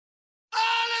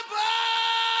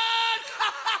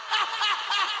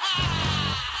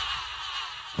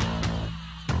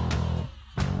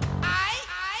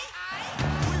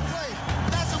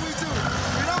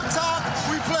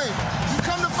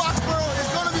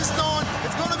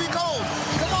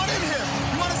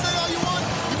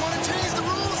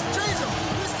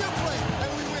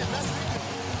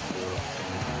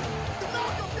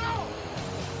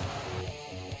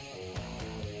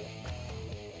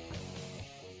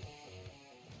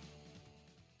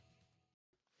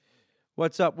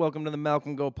What's up? Welcome to the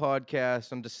Malcolm Go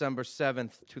podcast on December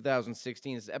 7th,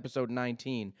 2016. It's episode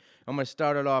 19. I'm going to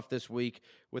start it off this week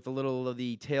with a little of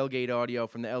the tailgate audio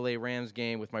from the LA Rams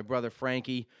game with my brother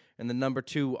Frankie and the number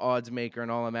 2 odds maker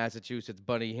in all of Massachusetts,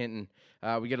 Buddy Hinton.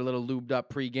 We get a little lubed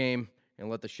up pregame and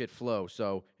let the shit flow.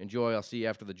 So enjoy. I'll see you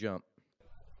after the jump.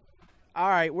 All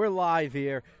right, we're live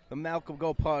here. The Malcolm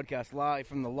Go podcast live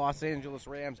from the Los Angeles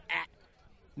Rams at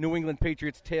New England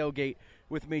Patriots tailgate.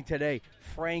 With me today,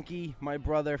 Frankie, my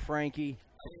brother Frankie.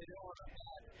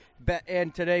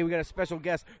 And today we got a special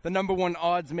guest, the number 1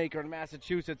 odds maker in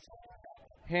Massachusetts,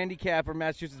 handicapper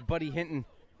Massachusetts, Buddy Hinton.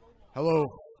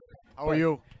 Hello. How are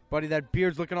you? Buddy, that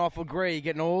beard's looking awful gray. You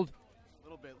getting old? A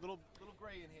little bit. Little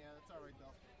gray in here. That's all right,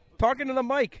 though. Talking to the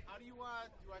mic. How do you have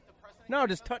to press anything? No,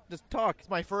 just talk. It's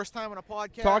my first time on a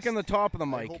podcast. Talk in the top of the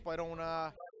I mic. hope I don't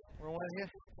ruin it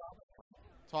here.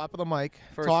 Top of the mic.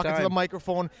 First Talking to time. the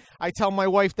microphone. I tell my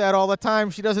wife that all the time.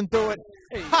 She doesn't do it.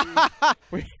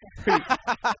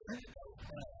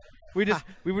 We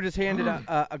were just handed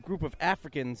a group of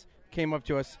Africans came up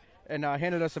to us and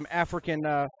handed us some African.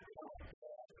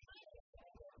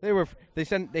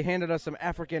 They handed us some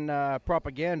African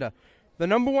propaganda. The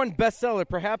number 1 bestseller,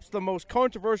 perhaps the most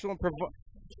controversial and this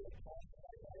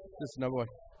is number 1.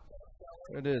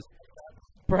 It is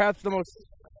perhaps the most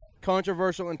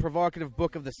controversial and provocative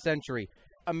book of the century.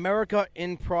 America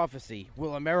in Prophecy.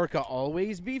 Will America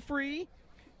always be free?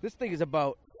 This thing is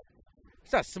about.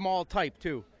 It's a small type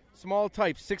too. Small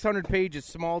type, 600 pages,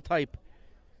 small type.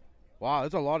 Wow,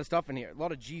 there's a lot of stuff in here. A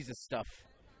lot of Jesus stuff.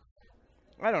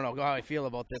 I don't know how I feel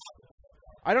about this.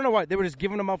 I don't know why. They were just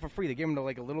giving them out for free. They gave them to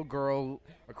like a little girl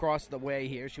across the way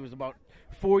here. She was about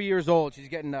 4 years old. She's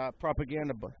getting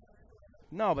propaganda.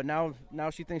 No, but now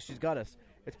she thinks she's got us.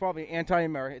 It's probably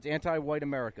anti-America. It's anti-white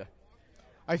America.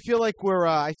 I feel like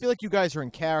I feel like you guys are in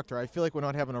character. I feel like we're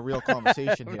not having a real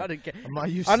conversation here. I'm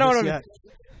not used to this yet.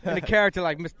 In a character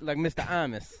like Mr.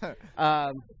 Amos.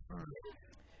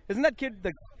 Isn't that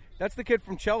kid that's the kid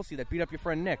from Chelsea that beat up your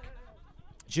friend Nick?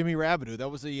 Jimmy Rabideau. That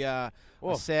was a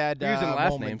sad We're using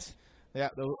last moment. names.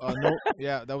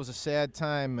 Yeah, that was a sad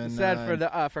time. And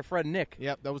sad for friend Nick.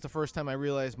 Yep, that was the first time I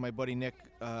realized my buddy Nick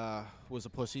was a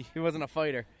pussy. He wasn't a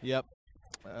fighter. Yep.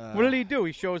 What did he do?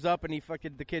 He shows up and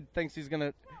the kid thinks he's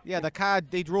gonna. Yeah, the car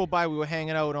they drove by. We were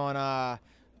hanging out on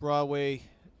Broadway,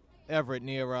 Everett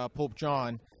near Pope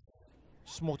John.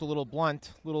 Smoked a little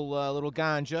blunt, little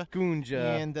ganja.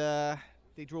 And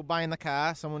they drove by in the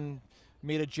car. Someone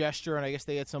made a gesture, and I guess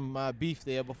they had some beef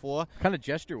there before. What kind of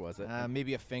gesture was it?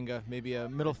 Maybe a finger, maybe a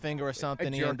middle finger or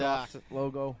something. A jerk-off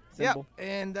logo symbol. Yeah,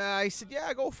 and I said,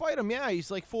 "Yeah, go fight him. Yeah, he's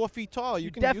like 4 feet tall.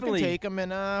 You can take him."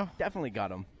 And definitely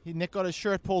got him. Nick got his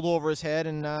shirt pulled over his head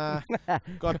and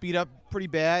got beat up pretty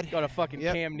bad. Got a fucking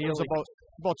Cam Neely. It was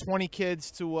about 20 kids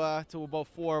to about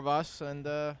 4 of us, and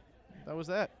that was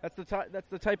that. That's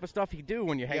the type of stuff you do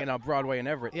when you're hanging out Broadway and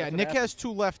Everett. Yeah, Nick has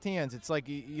 2 left hands. It's like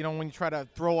when you try to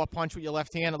throw a punch with your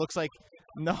left hand, it looks like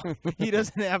no, he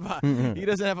doesn't have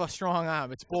a strong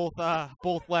arm. It's both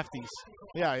lefties.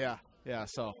 Yeah.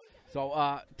 So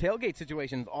tailgate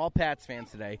situations. All Pats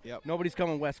fans today. Yep. Nobody's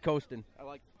coming West Coasting.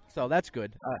 So that's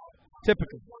good.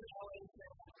 Typical.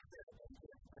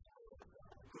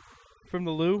 From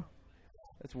the Lou,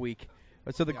 that's weak.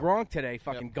 So the Gronk today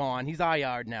gone. He's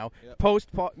IR'd now. Yep. Post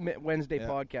Wednesday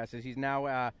podcast is he's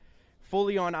now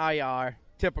fully on IR.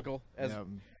 Typical.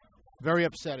 Very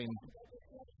upsetting.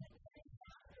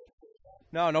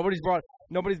 No, nobody's brought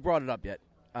it up yet.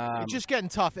 It's just getting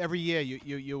tough every year.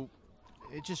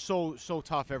 It's just so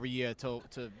tough every year to.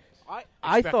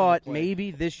 I thought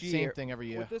maybe this year. Same thing every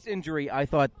year. With this injury, I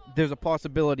thought there's a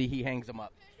possibility he hangs him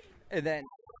up, and then.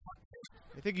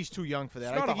 I think he's too young for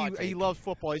that. I think he loves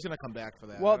football. He's going to come back for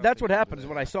that. Well, that's what happens.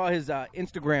 When I saw his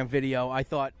Instagram video, I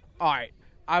thought, all right,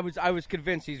 I was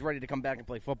convinced he's ready to come back and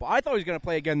play football. I thought he was going to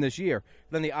play again this year.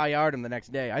 Then they IR'd him the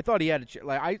next day. I thought he had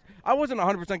I wasn't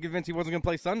 100% convinced he wasn't going to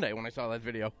play Sunday when I saw that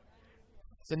video.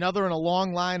 It's another in a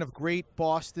long line of great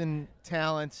Boston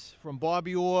talents, from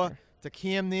Bobby Orr to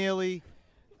Cam Neely,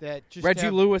 that just Reggie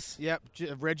Lewis. Yep,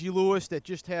 Reggie Lewis, that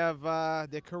just have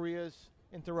their careers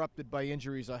interrupted by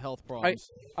injuries or health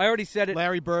problems. I already said it.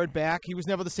 Larry Bird back. He was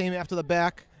never the same after the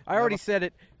back. I already said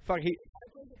it.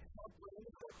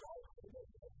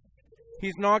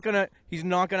 He's not gonna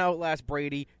outlast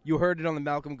Brady. You heard it on the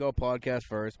Malcolm Go podcast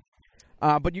first.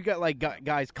 But you got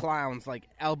guys, clowns like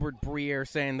Albert Breer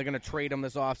saying they're gonna trade him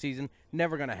this offseason.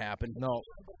 Never gonna happen. No,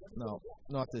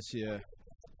 not this year.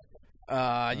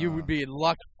 You would be in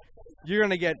luck. You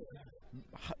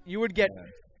would get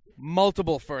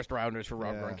multiple first rounders for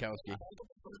Rob Gronkowski.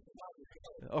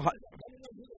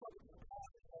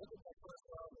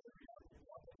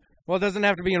 Well, it doesn't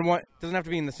have to be in one. Doesn't have to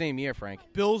be in the same year, Frank.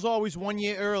 Bill's always 1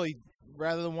 year early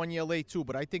rather than 1 year late too,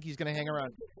 but I think he's going to hang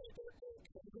around.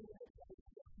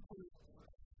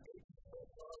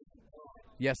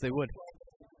 Yes, they would.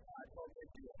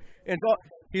 And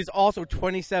he's also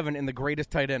 27 and the greatest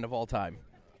tight end of all time.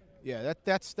 Yeah,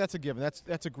 that's a given.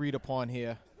 That's agreed upon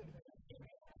here.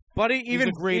 Buddy, He's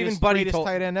the greatest Buddy told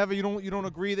tight end ever. You don't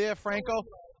agree there, Franco?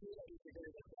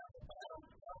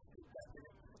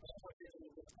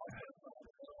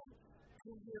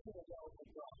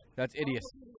 That's idiocy.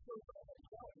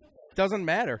 Doesn't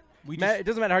matter. It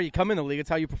doesn't matter how you come in the league. It's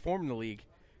how you perform in the league.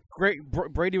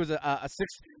 Brady was a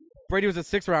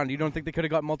sixth round. You don't think they could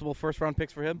have got multiple first-round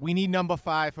picks for him? We need number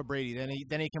 5 for Brady.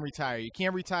 Then he can retire. You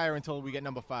can't retire until we get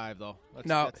number 5, though.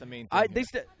 That's the main thing.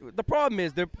 The problem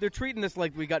is they're treating this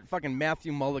like we got fucking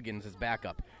Matthew Mulligan as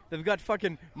backup. They've got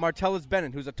fucking Martellus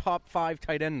Bennett, who's a top 5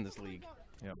 tight end in this league.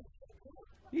 Yep.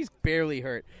 He's barely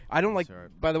hurt. I don't like.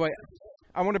 By the way,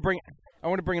 I want to bring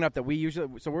it up that we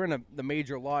usually. So we're in the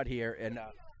major lot here, and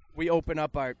we open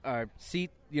up our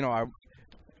seat.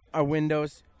 Our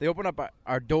windows. They open up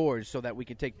our doors so that we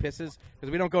can take pisses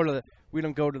because we don't go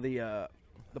to the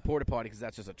porta potty because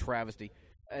that's just a travesty.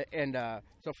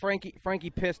 So Frankie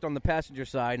pissed on the passenger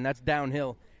side, and that's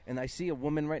downhill. And I see a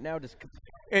woman right now just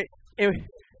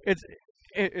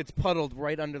it's puddled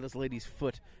right under this lady's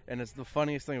foot, and it's the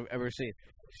funniest thing I've ever seen.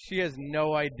 She has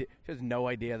no idea. She has no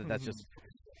idea that that's just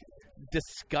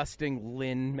disgusting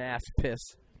Lynn Mass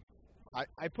piss.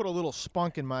 I put a little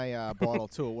spunk in my bottle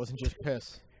too. It wasn't just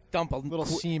piss. Dump a little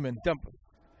semen. Dump.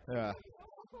 Yeah.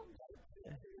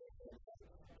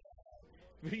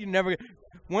 You never.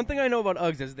 One thing I know about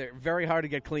Uggs is they're very hard to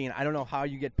get clean. I don't know how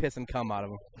you get piss and cum out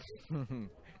of them.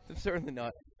 They're certainly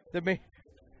not.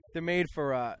 They're made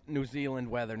for New Zealand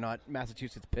weather, not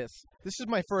Massachusetts piss. This is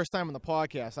my first time on the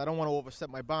podcast. I don't want to overstep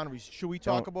my boundaries. Should we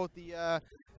talk about the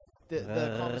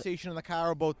conversation in the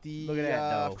car about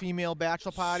the female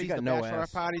bachelor parties, the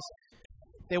bachelorette parties?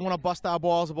 They want to bust our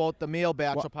balls about the male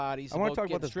bachelor parties. I want to talk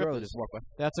about this girl that just walked by.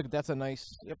 That's a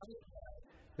nice. Yep.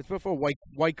 It's before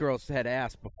white girls had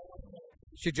ass.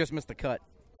 She just missed the cut.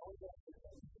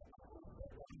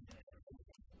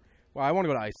 Well, I want to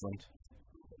go to Iceland.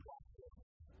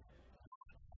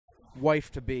 Wife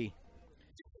to be.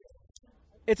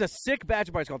 It's a sick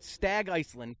bachelor party. It's called Stag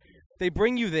Iceland. They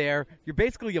bring you there. You're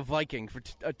basically a Viking for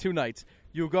 2 nights.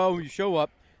 You go, you show up.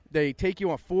 They take you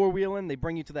on 4-wheeling. They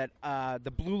bring you to that the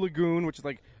Blue Lagoon, which is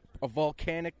like a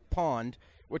volcanic pond,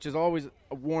 which is always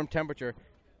a warm temperature,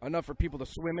 enough for people to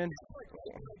swim in.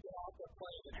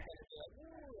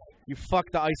 You fuck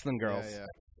the Iceland girls.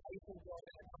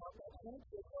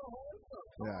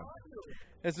 Yeah.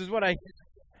 This is what I.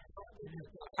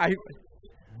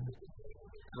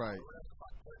 Right.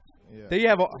 Yeah.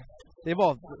 They've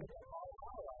all.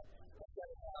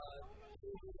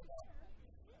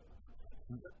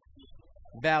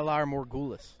 Valar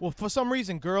Morghulis. Well, for some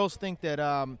reason, girls think that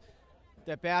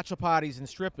that bachelor parties and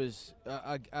strippers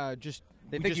just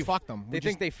fuck them. They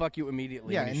think they fuck you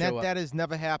immediately. Yeah, when you and show that has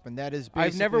never happened. That is basically.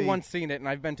 I've never once seen it, and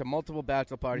I've been to multiple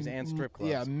bachelor parties and strip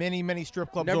clubs. Yeah, many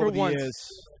strip clubs never over once. the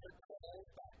years.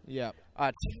 Yeah.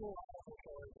 The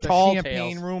Tall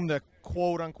champagne Tales. room, the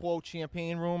quote-unquote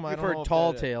champagne room. I've heard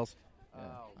Tall Tales.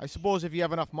 I suppose if you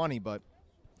have enough money, but...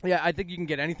 Yeah, I think you can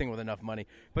get anything with enough money.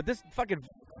 But this fucking...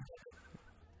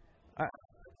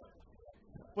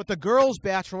 But the girls'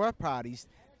 bachelorette parties,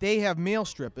 they have male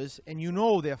strippers, and you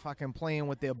know they're fucking playing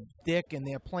with their dick, and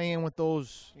they're playing with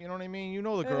those... You know what I mean? You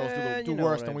know the girls do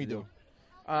worse than we do.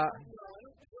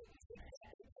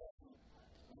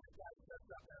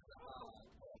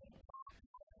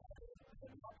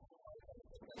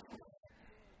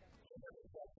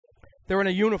 They're in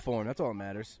a uniform. That's all that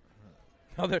matters.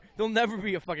 No, there'll never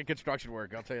be a fucking construction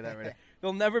worker. I'll tell you that right now.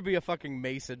 There'll never be a fucking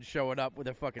mason showing up with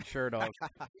a fucking shirt off.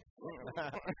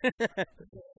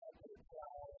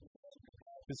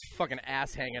 His fucking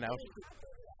ass hanging out.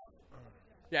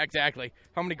 Yeah, exactly.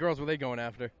 How many girls were they going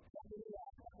after?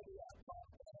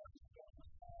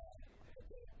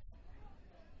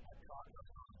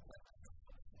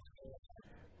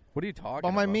 What are you talking about?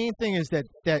 Well, my main thing is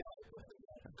that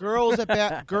girls at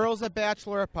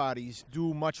bachelorette parties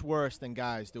do much worse than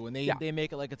guys do, and they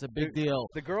make it like it's a big deal.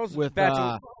 The girls with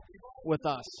us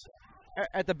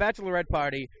at the bachelorette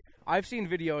party. I've seen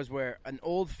videos where an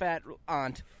old fat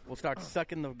aunt will start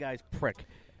sucking the guy's prick.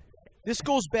 This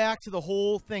goes back to the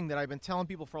whole thing that I've been telling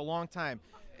people for a long time.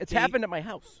 It's happened at my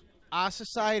house. Our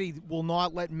society will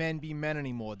not let men be men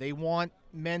anymore. They want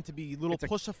men to be little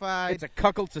pussified. It's a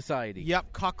cuckold society.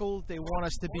 Yep, cuckold. They want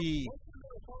us to be...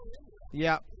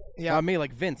 Yep. Yeah. Not me,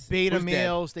 like Vince. Beta who's dead.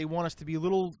 males. They want us to be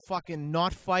little fucking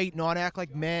not fight, not act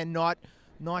like men, not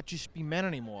just be men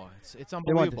anymore. It's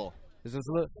unbelievable. Is this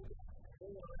a little...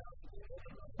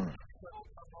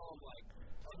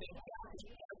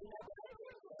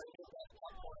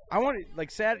 I want to,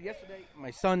 like, yesterday,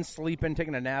 my son's sleeping,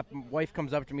 taking a nap. My wife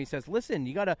comes up to me and says, listen,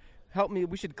 you got to help me.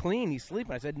 We should clean. He's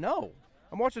sleeping. I said, no.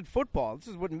 I'm watching football. This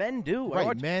is what men do. Right, I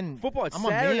watch men. Football. It's I'm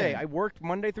Saturday. a man. I worked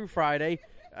Monday through Friday,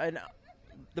 and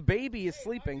the baby is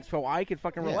sleeping, so I can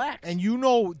fucking relax. And you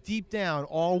know deep down,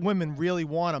 all women really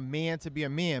want a man to be a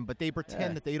man, but they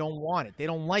pretend that they don't want it. They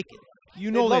don't like it. You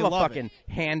know they they love a love fucking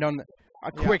it. hand on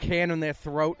a quick hand on their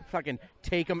throat. Fucking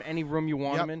take them any room you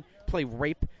want them in. Play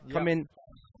rape. Come in.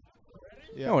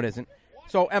 Yeah. No, it isn't.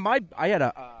 So I had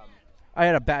a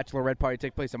bachelorette party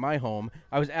take place at my home.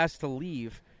 I was asked to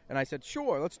leave, and I said,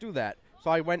 sure, let's do that.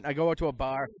 So I go out to a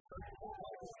bar.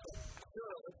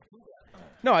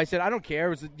 No, I said, I don't care.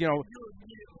 It was,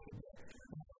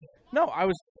 No,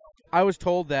 I was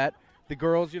told that the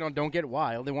girls, don't get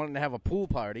wild. They wanted to have a pool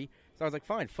party. So I was like,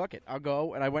 fine, fuck it. I'll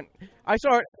go. And I went. I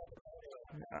saw it.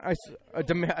 A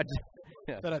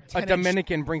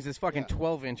Dominican brings this fucking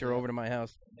 12-incher over to my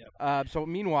house. So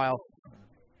meanwhile,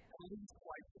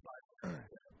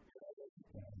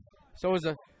 so is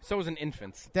an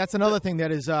infant. That's another thing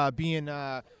that is being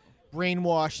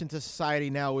brainwashed into society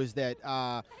now is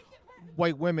that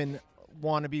white women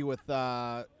want to be with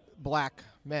black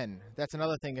men. That's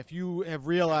another thing. If you have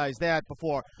realized that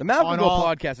before, the Malcolm Go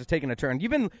podcast has taken a turn.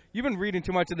 You've been reading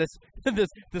too much of this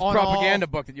propaganda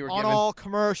book that you were given. On all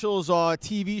commercials or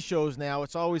TV shows now,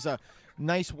 it's always a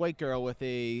nice white girl with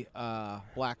a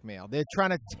black male. They're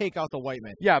trying to take out the white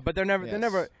man. Yeah, but they're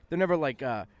never like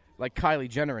Kylie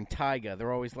Jenner and Tyga.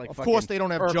 They're always like. Of course, they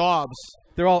don't have jobs.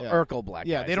 They're all Urkel black.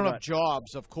 Yeah, guys. they don't have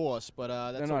jobs, of course, but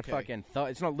that's they're not fucking.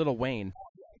 It's not Lil Wayne.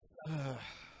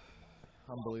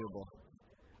 Unbelievable.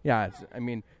 Yeah,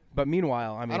 but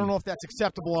meanwhile, I don't know if that's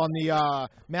acceptable on the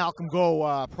Malcolm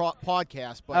Go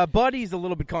podcast, but Buddy's a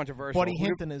little bit controversial. Buddy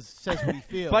Hinton says what he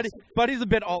feels. Buddy's a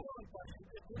bit all.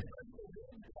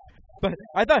 But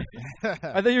I thought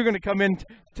you were going to come in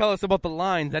tell us about the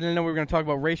lines. I didn't know we were going to talk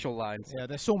about racial lines. Yeah,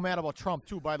 they're so mad about Trump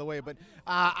too, by the way. But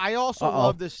I also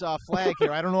love this flag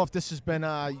here. I don't know if this has been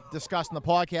discussed in the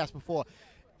podcast before.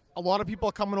 A lot of people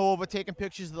are coming over, taking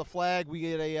pictures of the flag. We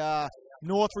get a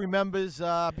North Remembers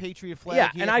Patriot flag.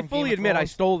 Yeah, here and I from fully Game of admit I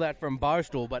Thrones. stole that from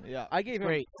Barstool, but I gave him.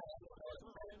 Great.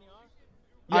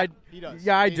 Yeah, he does.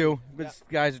 Yeah, I do. But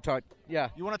guys are talking. Yeah.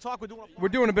 You want to talk? We're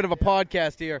doing a bit of a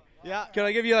podcast here. Yeah. Can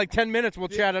I give you like 10 minutes? We'll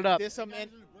chat it up. There's some.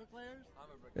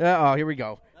 Yeah. Oh, here we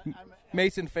go.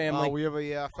 Mason family. We have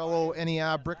a fellow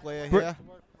NER bricklayer here.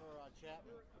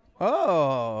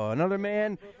 Oh, another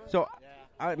man. So,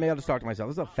 I'll just talk to myself.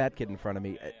 There's a fat kid in front of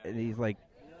me, and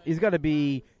he's got to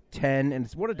be 10, and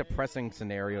what a depressing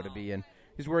scenario to be in.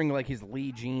 He's wearing like his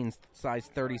Lee jeans, size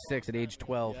 36 at age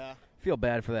 12. Yeah. Feel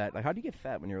bad for that. Like, how do you get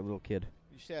fat when you're a little kid?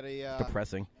 You said a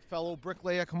depressing. Fellow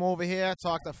bricklayer come over here,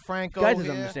 talk to Franco. Guys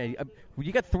doesn't understand.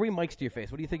 You got 3 mics to your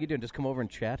face. What do you think you're doing? Just come over and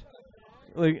chat?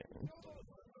 Like,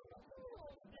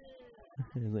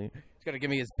 he's got to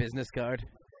give me his business card.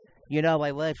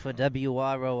 I worked for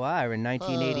WROR in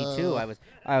 1982.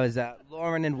 I was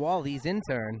Lauren and Wally's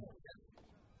intern.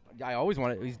 I always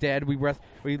wanted. He's dead. We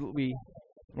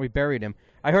buried him.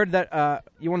 I heard that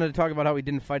you wanted to talk about how he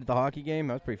didn't fight at the hockey game.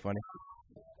 That was pretty funny.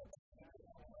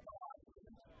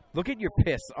 Look at your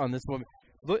piss on this woman.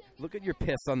 Look at your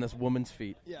piss on this woman's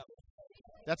feet. Yeah.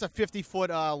 That's a 50-foot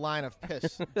line of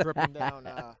piss dripping down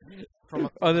from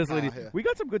this lady. Here. We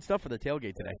got some good stuff for the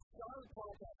tailgate today.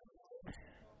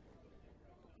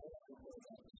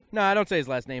 No, I don't say his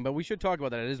last name, but we should talk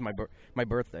about that. It is my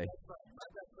birthday.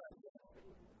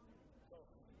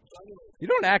 You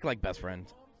don't act like best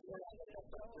friends.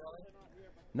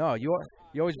 No, you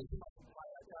always.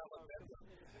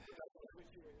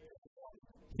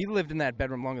 He lived in that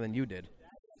bedroom longer than you did.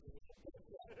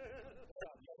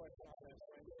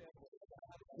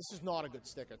 This is not a good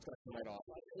sticker. It's going to come right off.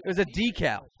 It was a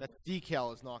decal. That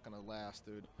decal is not going to last,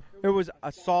 dude. It was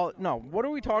a solid. No, what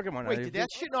are we talking about? Wait, did that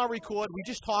shit not record? We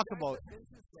just talked about.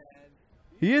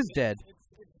 He is dead.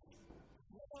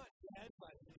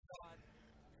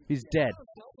 He's dead.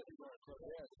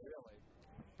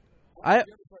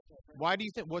 Why do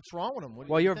you think? What's wrong with him?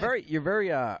 Well, you're very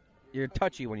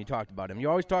touchy when you talked about him. You're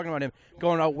always talking about him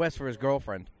going out west for his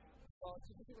girlfriend.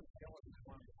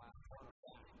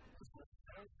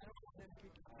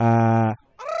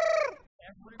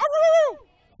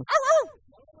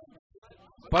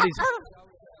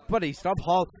 Buddy, stop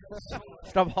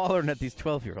hollering at these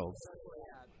 12-year-olds.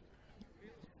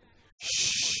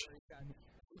 Shh.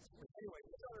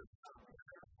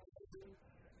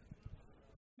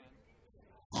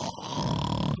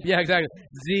 Yeah, exactly.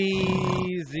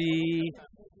 Z.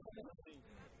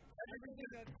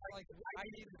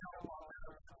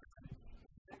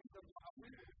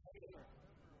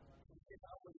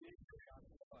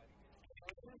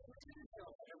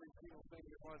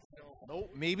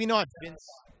 Nope, maybe not.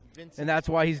 Vincent. And that's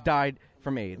why he's died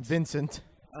from AIDS. Vincent.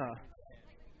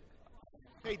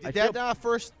 Hey, did that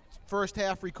first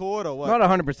half record or what? Not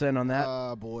 100% on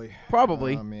that. Boy.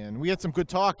 Probably. Oh, man. We had some good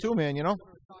talk, too, man, you know?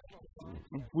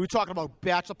 We were talking about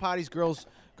bachelor parties, girls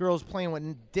playing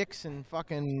with dicks and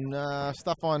fucking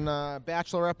stuff on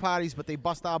bachelorette parties, but they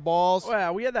bust our balls.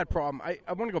 Well, we had that problem. I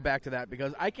want to go back to that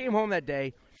because I came home that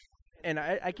day, and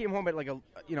I came home at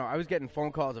I was getting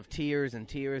phone calls of tears and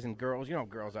girls. You know how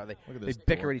girls are. They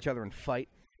bicker at each other and fight.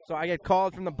 So I get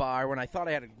called from the bar when I thought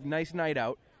I had a nice night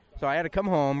out. So I had to come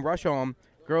home, rush home.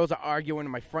 Girls are arguing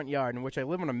in my front yard, in which I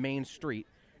live on a main street.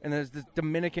 And there's this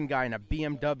Dominican guy in a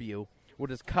BMW with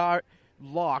his car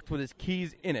locked with his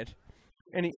keys in it.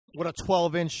 And with a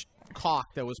 12-inch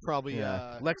cock that was probably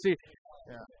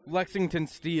Lexington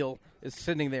Steel is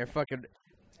sitting there fucking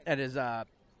at his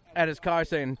car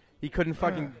saying he couldn't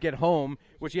fucking get home,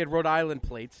 which he had Rhode Island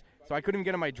plates, so I couldn't even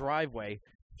get in my driveway.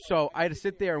 So I had to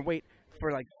sit there and wait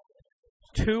for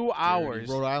 2 hours.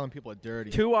 Rhode Island people are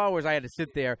dirty. 2 hours I had to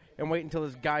sit there and wait until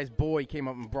this guy's boy came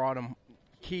up and brought him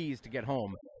keys to get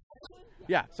home.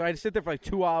 Yeah, so I had to sit there for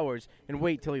 2 hours and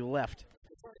wait till he left.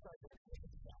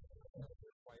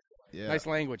 Yeah. Nice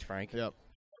language, Frank. Yep.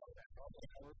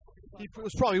 He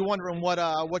was probably wondering what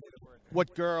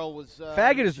girl was.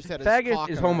 Faggot is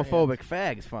homophobic.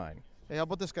 Fag is fine. Hey, how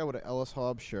about this guy with an Ellis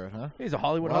Hobbs shirt, huh? He's a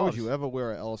Hollywood Hobbs. Hobbs. Why would you ever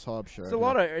wear an Ellis Hobbs shirt? There's a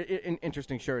lot of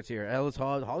interesting shirts here. Ellis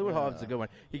Hobbs, Hollywood Hobbs is a good one.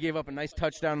 He gave up a nice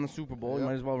touchdown in the Super Bowl. You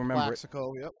might as well remember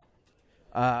Plaxico, it.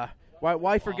 Yep.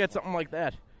 Why forget something like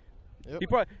that?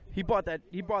 Yep. He bought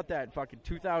that fucking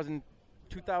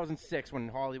 2006 when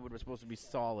Hollywood was supposed to be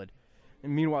solid,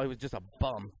 and meanwhile he was just a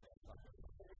bum.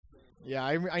 Yeah,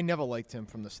 I never liked him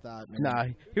from the start, man. Nah,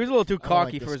 he was a little too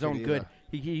cocky for his own good.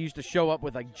 He used to show up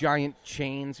with giant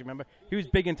chains. Remember, he was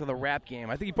big into the rap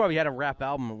game. I think he probably had a rap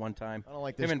album at one time. I don't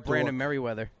like this. Him and Brandon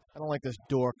Merriweather. I don't like this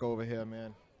dork over here,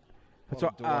 man.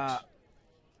 So,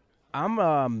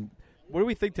 what do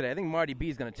we think today? I think Marty B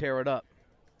is going to tear it up.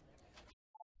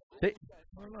 I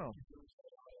don't know.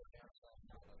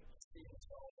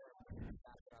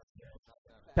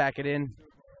 Pack it in.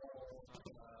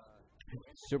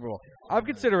 Super Bowl. I'm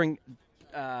considering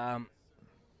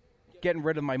getting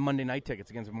rid of my Monday night tickets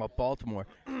against Baltimore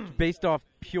based off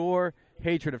pure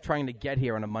hatred of trying to get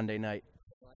here on a Monday night.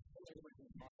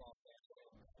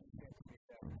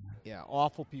 Yeah,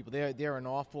 awful people. They're an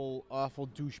awful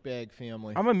douchebag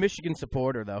family. I'm a Michigan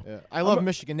supporter, though. Yeah. I love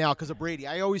Michigan now because of Brady.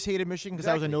 I always hated Michigan because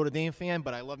I was a Notre Dame fan,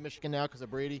 but I love Michigan now because of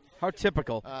Brady. How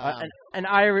typical. Well,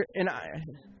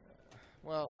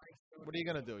 what are you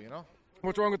gonna do? You know.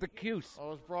 What's wrong with the Cuse? I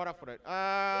was brought up with it. You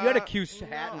had a Cuse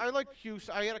hat. I like Cuse.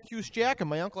 I had a Cuse jacket.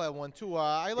 My uncle had one too.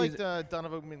 I liked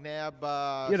Donovan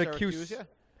McNabb. You had a Cuse.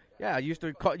 Yeah, I used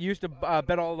to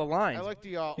bet all the lines. I like the.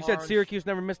 You said Syracuse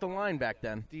never missed a line back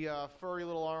then. The furry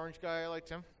little orange guy. I liked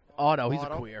him. Otto, he's a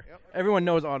queer. Yep. Everyone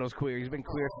knows Otto's queer. He's been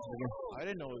queer since the beginning. I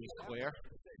didn't know he was queer.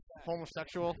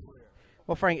 Homosexual.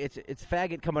 Well, Frank, it's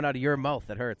faggot coming out of your mouth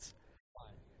that hurts.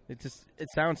 It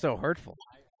sounds so hurtful.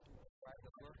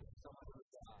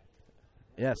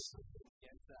 Yes.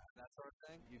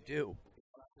 You do.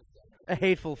 A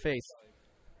hateful face.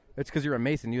 It's because you're a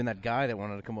Mason. You and that guy that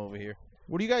wanted to come over here.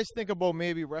 What do you guys think about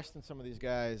maybe resting some of these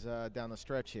guys down the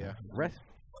stretch here? Rest?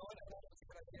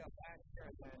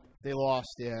 They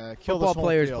lost, yeah. Football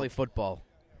players play football,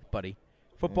 buddy.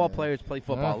 Football players play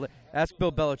football. Ask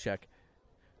Bill Belichick.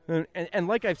 And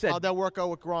like I've said... How'd that work out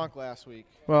with Gronk last week?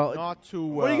 Well, not too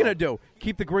well. What are you going to do?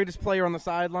 Keep the greatest player on the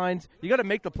sidelines? You got to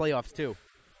make the playoffs, too.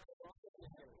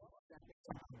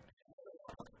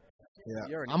 Yeah,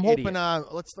 I'm hoping.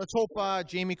 Let's hope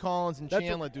Jamie Collins and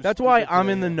Chandler do. That's why I'm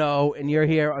in the know, and you're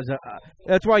here.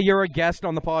 That's why you're a guest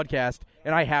on the podcast,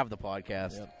 and I have the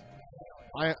podcast.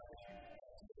 Yep.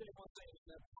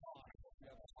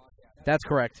 That's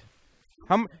correct.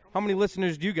 How many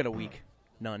listeners do you get a week?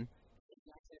 None.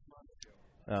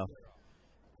 Oh.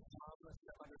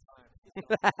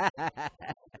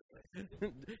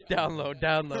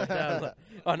 download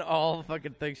on all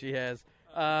fucking things she has.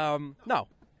 No.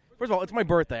 First of all, it's my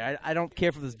birthday. I don't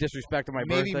care for this disrespect of my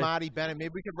birthday. Maybe Marty Bennett.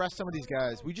 Maybe we could rest some of these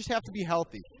guys. We just have to be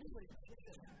healthy.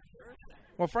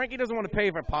 Well, Frankie doesn't want to pay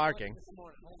for parking.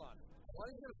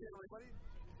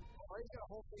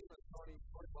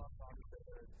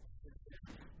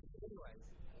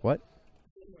 What?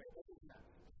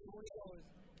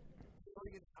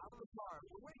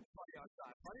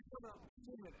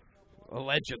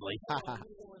 Allegedly.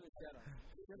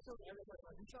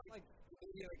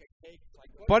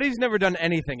 Buddy's never done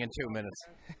anything in 2 minutes.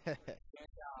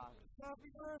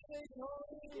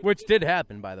 Which did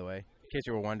happen, by the way, in case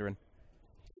you were wondering.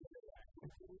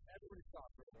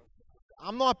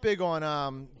 I'm not big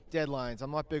on deadlines.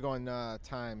 I'm not big on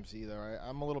times either.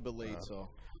 I'm a little bit late, so.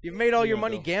 You've made all your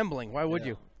money gambling. Why would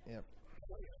you? Yeah.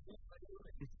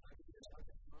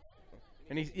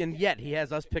 And yet he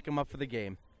has us pick him up for the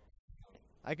game.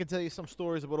 I can tell you some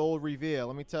stories about Old Revere.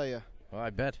 Let me tell you. Well, I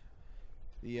bet.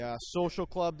 The social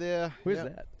club there. Who's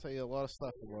that? I'll tell you a lot of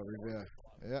stuff about Revere.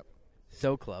 Yep.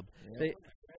 So Club. Yep.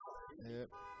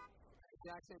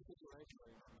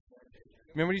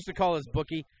 Remember he used to call his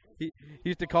bookie? He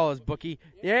used to call his bookie,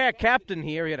 yeah, Captain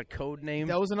here. He had a code name.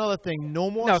 That was another thing. No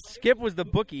more. No, Skip was the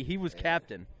bookie. He was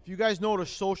Captain. If you guys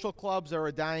notice, social clubs are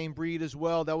a dying breed as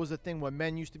well. That was the thing where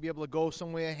men used to be able to go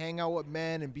somewhere, hang out with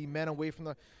men, and be men away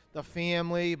from the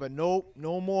family. But nope,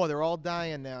 no more. They're all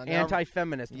dying now.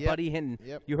 Anti-feminist. Yep. Buddy Hinton.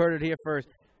 Yep. You heard it here first.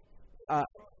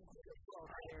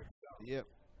 Yep.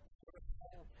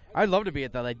 I'd love to be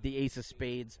at the Ace of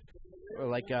Spades. Or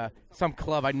like some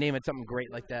club. I'd name it something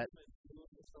great like that.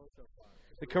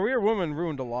 The career woman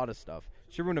ruined a lot of stuff.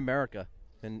 She ruined America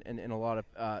in a lot of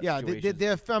situations.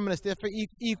 They're feminists. They're for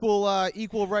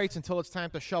equal rights until it's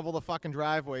time to shovel the fucking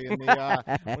driveway in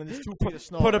the, when there's 2 feet of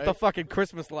snow. Put up the fucking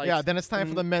Christmas lights. Yeah, then it's time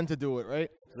for the men to do it,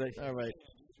 right? All right.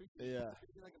 Yeah.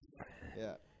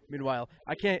 Meanwhile,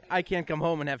 I can't come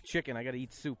home and have chicken. I got to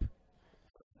eat soup.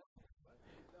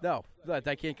 No,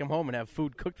 I can't come home and have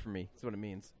food cooked for me. That's what it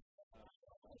means.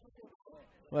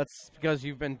 Well, that's because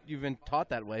you've been taught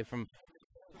that way from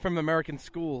American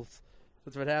schools.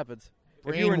 That's what happens.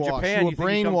 If you were in Japan, you were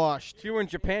brainwashed. If you were in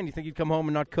Japan, you think you'd come home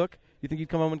and not cook? You think you'd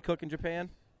come home and cook in Japan?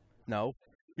 No.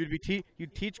 You'd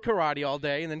teach karate all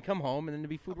day and then come home and then there'd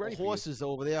be food ready. Horses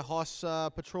over there, horse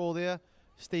patrol there,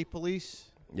 state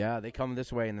police. Yeah, they come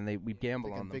this way and then we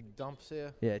gamble on them. Big dumps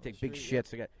here. Yeah, they take big shits.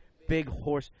 They got big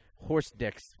horse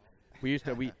dicks.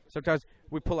 Sometimes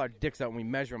we pull our dicks out and we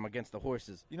measure them against the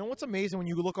horses. You know what's amazing when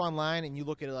you look online and you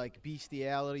look at like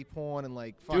bestiality porn and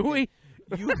like fucking, do we?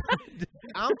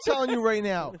 I'm telling you right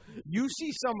now, you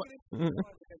see some. Well,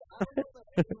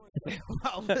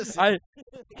 listen,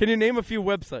 can you name a few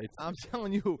websites? I'm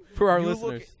telling you for our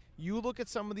listeners. You look at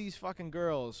some of these fucking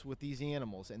girls with these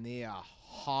animals, and they are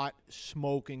hot,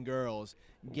 smoking girls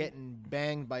getting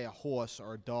banged by a horse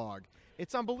or a dog.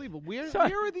 It's unbelievable. Where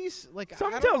are these? Like,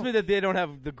 someone tells me that they don't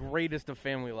have the greatest of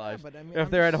family lives. But I mean,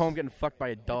 if they're at home getting fucked by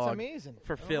a dog. It's amazing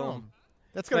for film.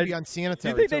 That's gonna be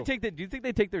unsanitary. Do you think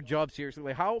they take their job seriously?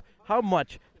 Like how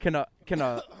much can a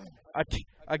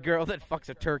girl that fucks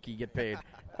a turkey get paid?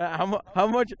 How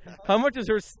much is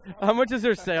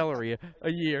her salary a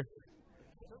year?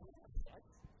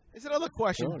 Here's another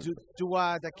question. Do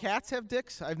the cats have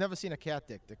dicks? I've never seen a cat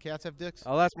dick. Do cats have dicks?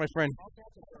 I'll ask my friend.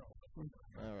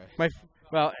 All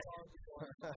right.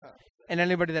 And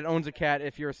anybody that owns a cat,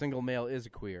 if you're a single male, is a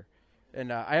queer.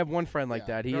 And I have one friend like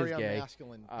that. He is gay.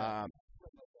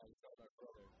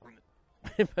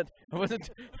 But I wasn't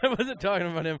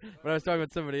talking about him, but I was talking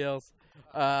about somebody else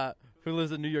who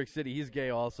lives in New York City. He's gay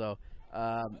also.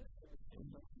 Adam,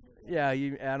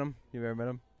 you ever met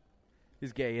him?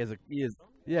 He's gay. He is.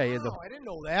 Yeah, he is. I didn't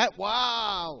know that.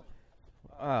 Wow.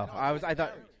 Oh, I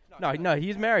thought. No,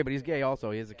 he's married, but he's gay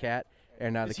also. He has a cat.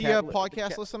 And is he a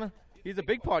podcast listener? He's a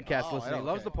big podcast listener. He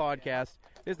loves the podcast.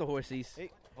 Here's the horsies.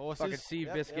 Hey, horses. Fucking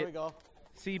Seabiscuit. There we go.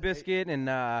 Seabiscuit and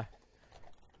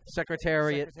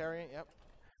Secretariat. Yep.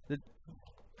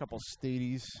 Couple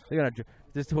stadies.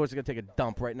 This horse is gonna take a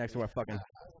dump right next to our fucking.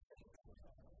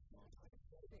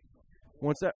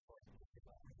 What's that?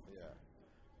 Yeah.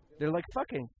 They're like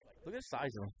fucking. Look at the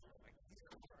size of them.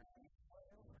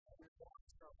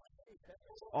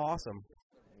 It's awesome.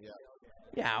 Yeah.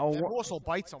 Yeah. That horse will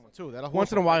bite someone too.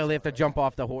 Once in a while, they have to jump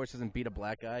off the horses and beat a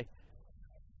black guy.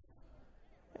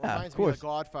 Yeah, of course. Me of the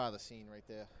Godfather scene right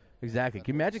there. Exactly.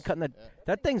 Can you imagine cutting that? Yeah.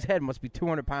 That thing's head must be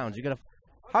 200 pounds. You gotta.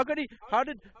 How did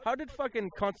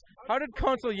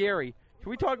Consigliere? Can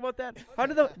we talk about that?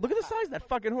 Look at the size of that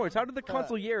fucking horse. How did the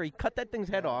Consigliere cut that thing's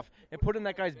head off and put it in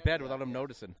that guy's bed without him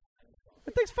noticing?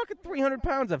 That thing's fucking 300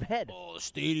 pounds of head. Oh, the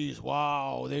Stadies,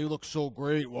 wow. They look so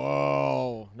great.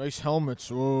 Wow. Nice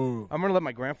helmets. Whoa. I'm going to let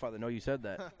my grandfather know you said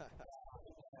that.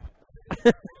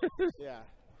 Yeah.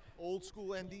 Old school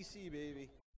NDC,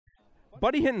 baby.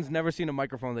 Buddy Hinton's never seen a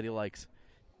microphone that he likes.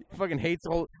 He fucking hates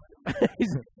all...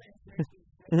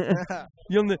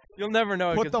 You'll never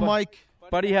know. Put the mic.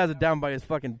 Buddy has it down by his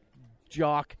fucking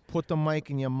jock. Put the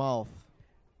mic in your mouth.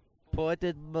 Put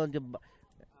it...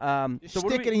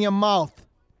 Stick it in your mouth.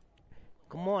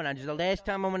 Come on, Andrew. The last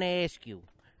time I'm going to ask you.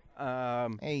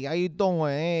 Hey, how you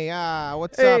doing? Hey,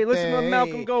 what's up? Hey, listen to the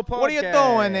Malcolm Go podcast. What are you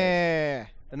doing there?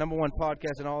 The #1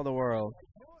 podcast in all the world.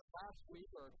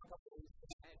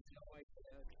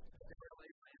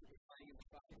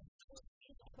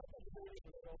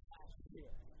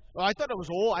 Well, I thought it was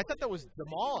old. I thought that was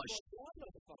demolished.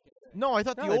 No, I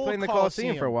thought the they old played in the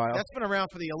Coliseum for a while. That's been around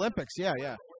for the Olympics.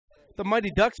 Yeah. The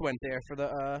Mighty Ducks went there for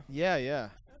the. Yeah.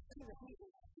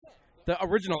 The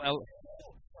original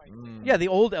Yeah, the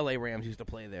old LA Rams used to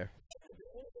play there.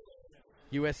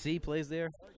 USC plays there.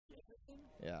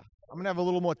 Yeah. I'm going to have a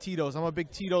little more Tito's. I'm a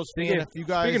big Tito's fan. If you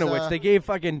guys, speaking of which, they gave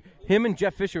fucking him and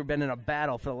Jeff Fisher have been in a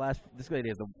battle for the last. This lady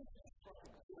is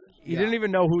he didn't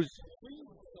even know who's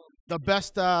the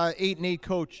best 8-8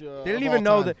 coach. They didn't even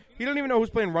know that he didn't even know who's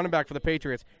playing running back for the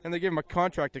Patriots, and they gave him a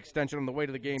contract extension on the way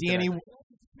to the game.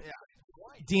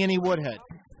 Danny Woodhead.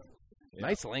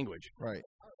 Nice language. Right.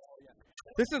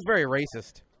 This is very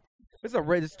racist. This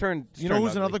turned. You know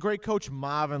who's another great coach?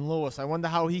 Marvin Lewis. I wonder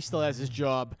how he still has his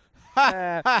job.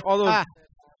 It's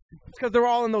because they're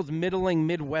all in those middling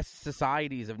Midwest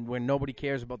societies where nobody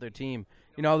cares about their team.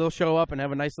 You know, they'll show up and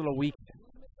have a nice little week.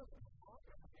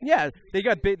 Yeah, they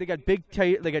got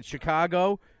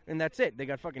Chicago, and that's it. They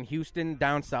got fucking Houston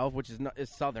down south, which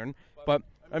is southern. But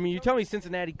I mean, you tell me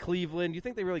Cincinnati, Cleveland. You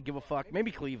think they really give a fuck?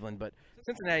 Maybe Cleveland, but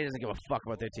Cincinnati doesn't give a fuck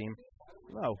about their team.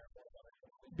 No.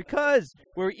 Because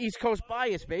we're East Coast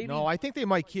bias, baby. No, I think they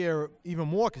might care even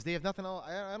more because they have nothing else.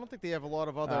 I don't think they have a lot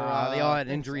of other. They all had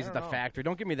injuries at the factory.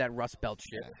 Don't give me that Rust Belt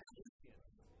shit.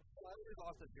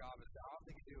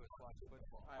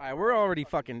 All right, we're already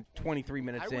fucking 23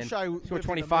 minutes in. So we're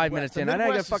 25 minutes in. I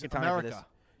know I got fucking time for this.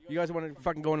 You guys want to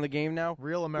fucking go into the game now?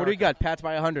 Real America. What do you got? Pats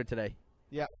by 100 today.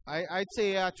 Yeah, I'd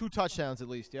say 2 touchdowns at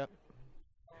least. Yep.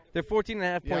 They're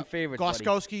 14.5-point favorites.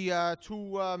 Gostkowski,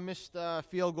 2 missed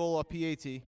field goal or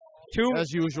PAT. 2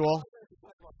 as usual.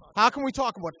 How can we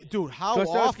talk about dude? How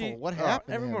awful? What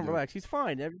happened? Everyone relax. He's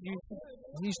fine.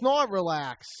 He's not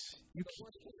relaxed.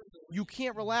 You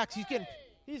can't relax.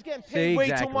 He's getting paid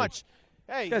way too much.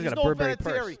 Hey, he's no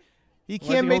Vinatieri. He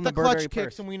can't make the clutch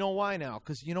kicks, and we know why now.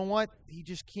 Because you know what? He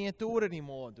just can't do it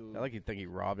anymore, dude. I like you think he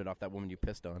robbed it off that woman you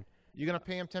pissed on. You gonna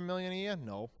pay him $10 million a year?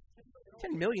 No.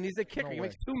 $10 million? He's a kicker. He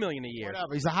makes $2 million a year.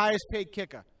 Whatever. He's the highest paid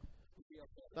kicker.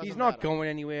 He's not going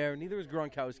anywhere. Neither is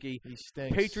Gronkowski. He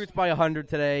stinks. Patriots by 100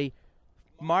 today.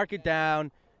 Mark it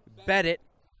down. Bet it.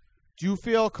 Do you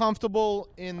feel comfortable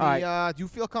in the? Do you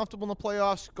feel comfortable in the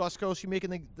playoffs? Gostkowski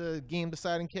making the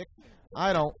game-deciding kick?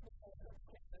 I don't.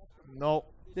 No.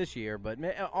 This year, but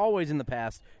always in the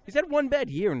past. He's had one bad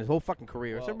year in his whole fucking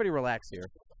career. So everybody relax here.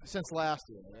 Since last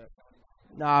year. Yeah.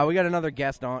 Nah, we got another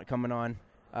guest coming on.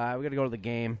 We got to go to the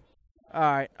game. All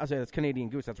right, I'll say that's Canadian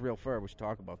Goose. That's real fur. We should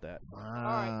talk about that. All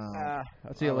right.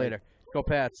 I'll see you later. Go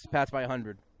Pats. Pats by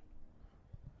 100.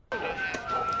 Hey,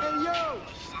 yo!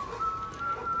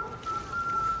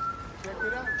 Check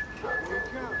it out. Here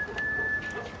it comes.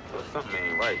 Well, something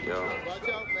ain't right, yo. Watch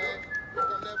out, man. Here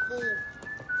come that fool.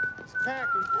 He's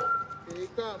packing. Here he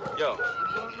comes. Yo,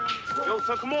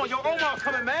 son, come on. Yo, Omar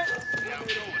coming, man.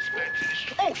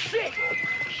 Oh, shit!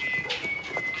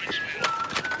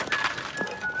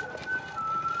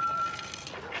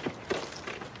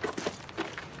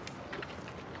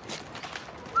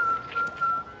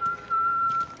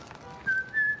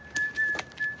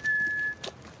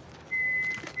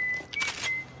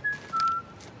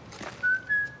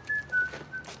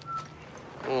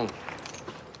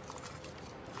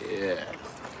 Yeah.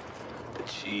 The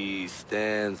cheese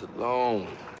stands alone.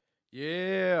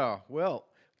 Yeah. Well,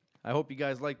 I hope you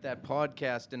guys like that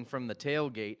podcasting from the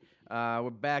tailgate. We're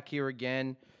back here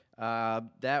again.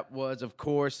 That was, of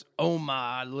course,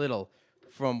 Omar Little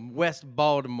from West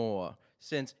Baltimore,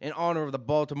 in honor of the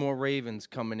Baltimore Ravens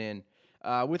coming in.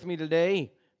 With me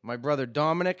today, my brother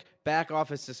Dominic, back off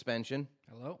his suspension.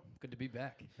 Hello. Good to be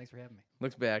back. Thanks for having me.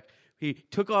 Looks back. He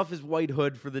took off his white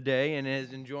hood for the day and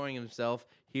is enjoying himself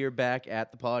here back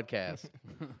at the podcast.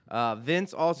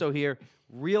 Vince also here,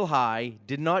 real high,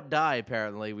 did not die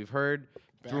apparently. We've heard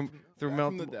through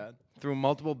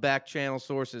multiple back channel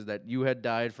sources that you had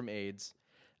died from AIDS.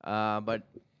 But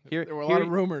here there were a lot of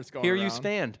rumors going here around. You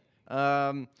stand.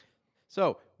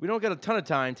 So we don't got a ton of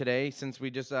time today since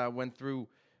we just went through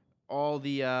all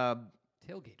the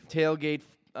tailgate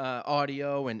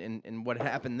audio and what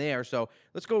happened there. So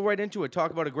let's go right into it.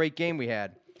 Talk about a great game we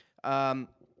had.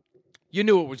 You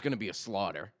knew it was going to be a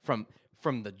slaughter from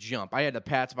the jump. I had the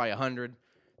Pats by 100.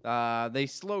 They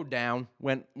slowed down,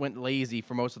 went lazy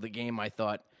for most of the game, I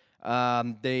thought.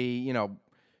 They,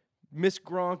 missed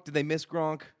Gronk. Did they miss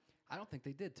Gronk? I don't think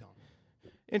they did, Tom.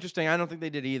 Interesting. I don't think they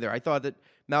did either. I thought that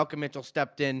Malcolm Mitchell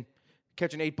stepped in,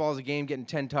 catching 8 balls a game, getting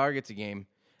 10 targets a game.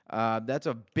 That's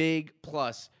a big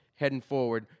plus heading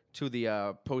forward to the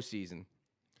postseason.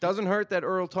 Doesn't hurt that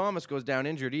Earl Thomas goes down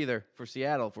injured either for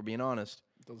Seattle, if we're being honest.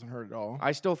 Doesn't hurt at all.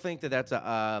 I still think that that's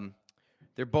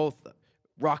they're both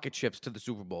rocket ships to the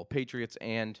Super Bowl, Patriots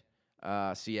and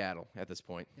Seattle at this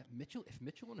point. Yeah, if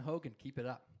Mitchell and Hogan keep it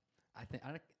up, I think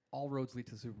all roads lead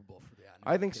to the Super Bowl for the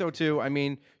I think so too. I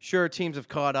mean, sure, teams have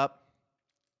caught up.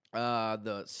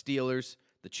 The Steelers,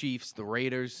 the Chiefs, the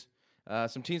Raiders.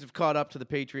 Some teams have caught up to the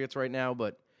Patriots right now,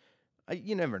 but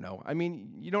you never know. I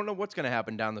mean, you don't know what's going to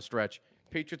happen down the stretch.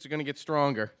 Patriots are going to get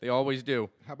stronger. They always do.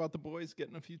 How about the boys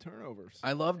getting a few turnovers?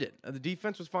 I loved it. The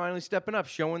defense was finally stepping up,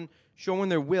 showing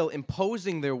their will,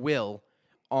 imposing their will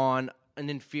on an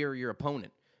inferior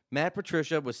opponent. Matt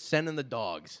Patricia was sending the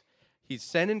dogs. He's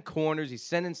sending corners. He's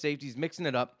sending safeties, mixing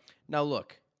it up. Now,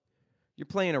 look, you're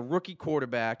playing a rookie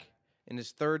quarterback in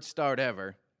his 3rd start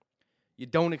ever. You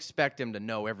don't expect him to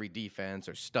know every defense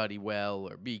or study well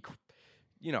or be,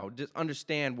 just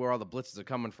understand where all the blitzes are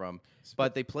coming from.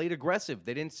 But they played aggressive.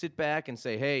 They didn't sit back and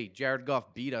say, hey, Jared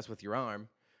Goff beat us with your arm.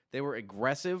 They were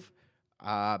aggressive,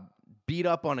 beat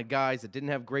up on guys that didn't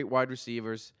have great wide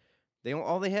receivers.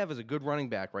 All they have is a good running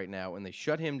back right now, and they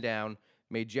shut him down,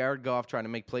 made Jared Goff trying to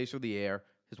make plays through the air.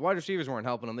 His wide receivers weren't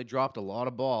helping him. They dropped a lot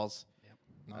of balls. Yep.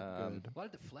 Not good. A lot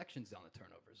of deflections on the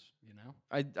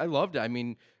turnovers, I loved it. I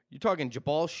mean, you're talking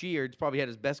Jabal Sheard probably had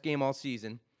his best game all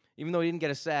season. Even though he didn't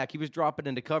get a sack, he was dropping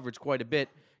into coverage quite a bit.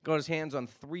 Got his hands on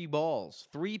 3 balls,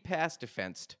 3 pass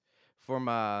defensed from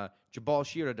Jabal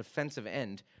Sheard, a defensive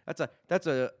end. That's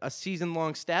a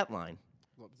season-long stat line.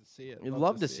 Love to see it. You'd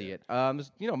love to see it.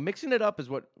 Mixing it up is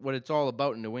what it's all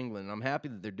about in New England, and I'm happy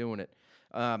that they're doing it.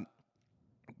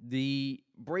 The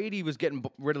Brady was getting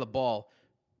rid of the ball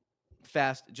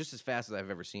just as fast as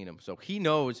I've ever seen him. So he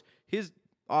knows his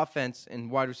offense and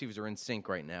wide receivers are in sync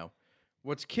right now.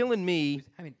 What's killing me...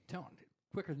 Tone,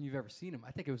 quicker than you've ever seen him.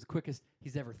 I think it was the quickest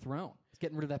he's ever thrown. He's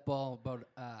getting rid of that ball about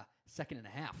a second and a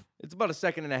half. It's about a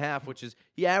second and a half, which is...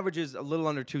 He averages a little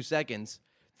under 2 seconds.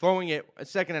 Throwing it a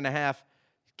second and a half,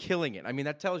 killing it. I mean,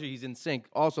 that tells you he's in sync.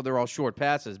 Also, they're all short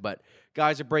passes, but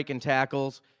guys are breaking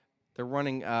tackles. They're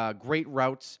running great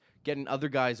routes, getting other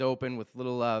guys open with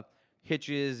little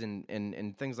hitches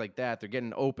and things like that. They're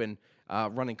getting open,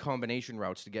 running combination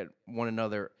routes to get one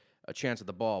another a chance at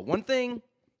the ball. One thing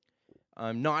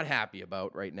I'm not happy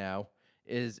about right now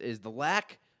is the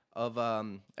lack of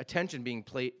attention being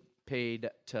paid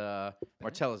to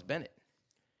Martellus Bennett.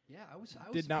 Yeah, I was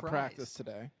Did not surprised. practice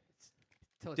today.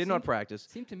 Did not practice.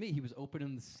 Seemed to me he was open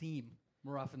in the seam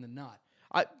more often than not.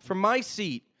 From my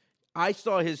seat, I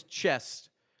saw his chest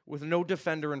with no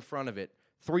defender in front of it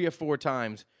 3 or 4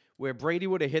 times where Brady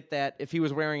would have hit that if he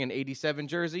was wearing an 87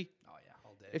 jersey. Oh, yeah,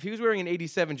 all day. If he was wearing an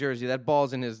 87 jersey, that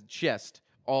ball's in his chest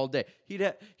all day.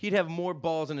 He'd have more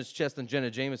balls in his chest than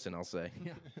Jenna Jameson, I'll say.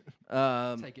 Yeah.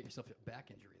 That's how you get yourself a back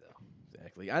injury, though.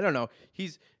 Exactly. I don't know.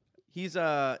 He's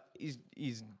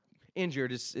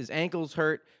injured. His ankle's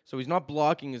hurt, so he's not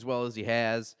blocking as well as he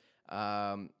has.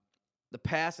 The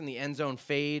pass in the end zone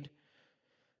fade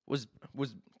was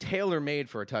tailor-made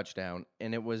for a touchdown,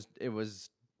 and it was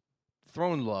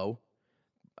thrown low.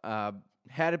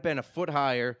 Had it been a foot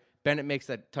higher, Bennett makes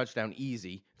that touchdown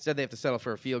easy. Instead, they have to settle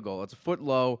for a field goal. It's a foot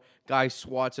low. Guy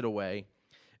swats it away.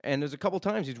 And there's a couple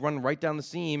times he's running right down the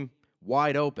seam,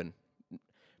 wide open.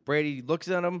 Brady looks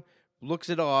at him, looks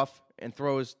it off, and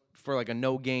throws for like a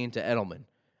no gain to Edelman.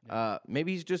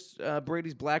 Maybe he's just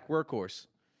Brady's black workhorse.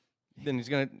 Then he's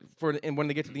gonna and when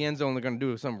they get to the end zone, they're gonna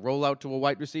do some rollout to a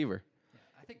wide receiver. Yeah,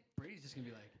 I think Brady's just gonna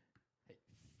be like, "Hey,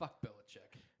 fuck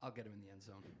Belichick. I'll get him in the end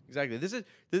zone." Exactly.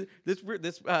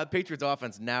 This Patriots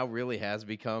offense now really has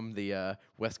become the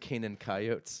West Canaan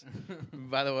Coyotes.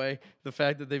 By the way, the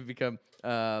fact that they've become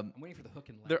I'm waiting for the hook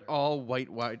and ladder. they're all white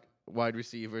wide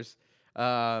receivers.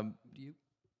 Do you?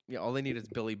 Yeah, all they need is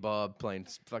Billy Bob playing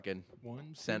fucking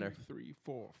 1, center. 2, 3,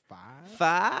 4, 5.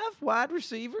 5 wide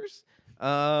receivers.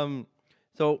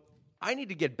 So I need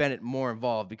to get Bennett more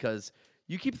involved because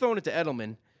you keep throwing it to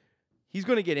Edelman, he's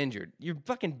going to get injured. You're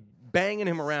fucking banging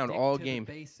him around Stick all to game.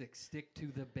 The basics. Stick to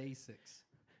the basics.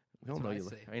 We all know That's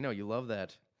what I say. I know you love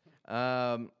that. You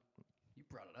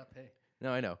brought it up. Hey.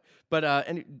 No, I know. But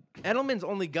and Edelman's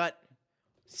only got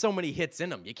so many hits in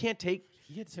him. You can't take.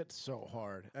 He gets hit so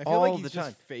hard. I feel All like the he's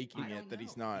time. just faking I don't it that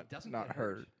he's know. not He doesn't not get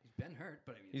hurt. He's been hurt,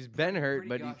 but I mean, He's it's been hurt, pretty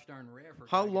but gosh darn rare for a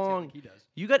how guy who gets hit long? like he does.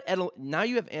 You got now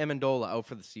you have Amendola out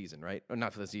for the season, right? Or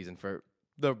not for the season, for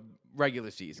the regular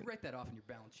season. You write that off in your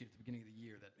balance sheet at the beginning of the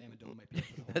year that Amendola might be out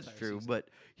for the whole That's entire true, season. but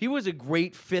he was a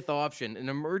great 5th option, an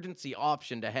emergency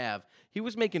option to have. He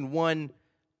was making one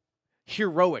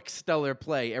heroic, stellar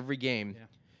play every game Yeah.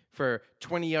 for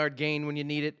 20-yard gain when you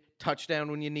need it, touchdown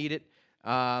when you need it.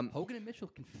 Hogan and Mitchell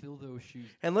can fill those shoes.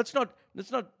 And let's not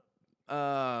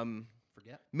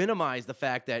Forget. minimize the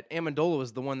fact that Amendola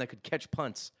was the one that could catch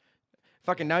punts.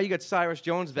 Fucking now you got Cyrus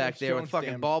Jones back Cyrus there with Jones, fucking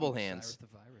damn bobble Cyrus hands. the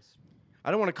Virus. I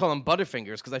don't want to call him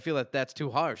Butterfingers because I feel that that's too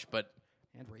harsh, but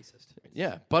And racist.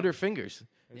 yeah, Butterfingers.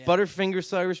 Yeah. Butterfinger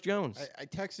Cyrus Jones. I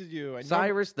texted you.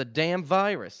 Cyrus the damn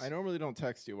virus. I normally don't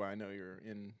text you when I know you're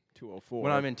in 204.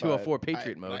 When I'm in 204 but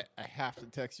Patriot mode. I have to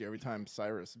text you every time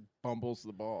Cyrus bumbles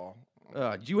the ball.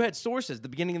 You had sources at the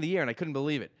beginning of the year, and I couldn't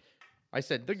believe it. I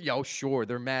said, yo, sure,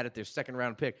 they're mad at their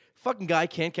second-round pick. Fucking guy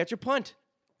can't catch a punt.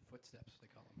 Footsteps, they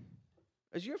call them.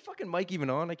 Is your fucking mic even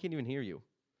on? I can't even hear you.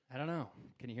 I don't know.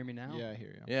 Can you hear me now? Yeah, I hear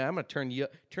you. Yeah, I'm going to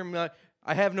turn my...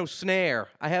 I have no snare.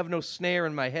 I have no snare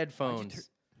in my headphones.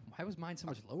 Why was mine so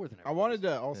much lower than I everyone's? wanted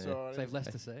to also. So I have less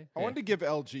to say. I wanted to give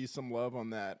LG some love on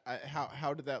that.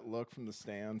 How did that look from the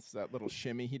stands? That little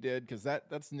shimmy he did, because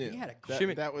that's new. He had a that,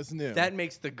 shimmy. that was new. That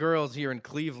makes the girls here in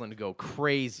Cleveland go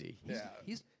crazy. yeah.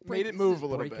 He's Made it this is move his a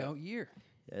little bit. breakout year.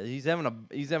 Yeah, he's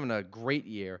having a great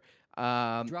year.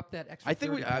 Drop that extra I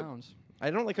think 30 pounds. I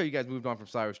don't like how you guys moved on from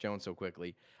Cyrus Jones so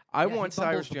quickly. I Yeah, he want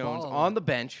fumbles Cyrus the Jones ball a on lot. the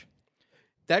bench.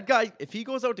 That guy, if he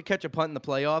goes out to catch a punt in the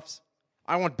playoffs,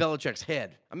 I want Belichick's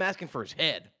head. I'm asking for his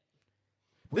head.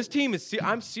 This team is.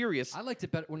 I'm serious. I liked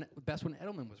it best when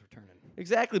Edelman was returning.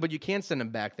 Exactly, but you can't send him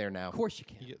back there now. Of course you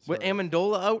can. With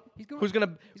Amendola out, He's going- who's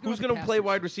gonna he's going who's with gonna the play Pastors.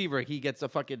 wide receiver? He gets a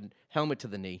fucking helmet to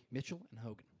the knee. Mitchell and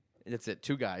Hogan. That's it.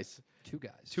 Two guys. Two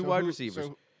guys. Two So wide who- receivers.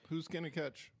 So who's gonna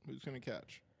catch? Who's gonna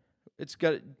catch? It's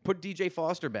got put DJ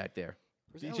Foster back there.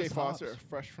 Where's DJ Ellis Foster, Hobbs?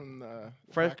 fresh from the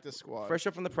Fresh- practice squad. Fresh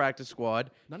up from the practice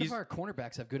squad. None of our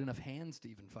cornerbacks have good enough hands to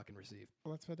even fucking receive.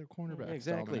 Well, that's why they're cornerbacks.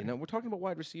 Exactly. Dominic. No, we're talking about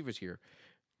wide receivers here.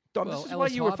 Dom, Well, this is why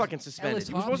Ellis you were Hobbs- fucking suspended. Ellis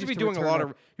He was Hobbs supposed to be used to doing a return lot our-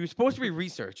 of. He was supposed to be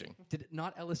researching. Did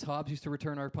not Ellis Hobbs used to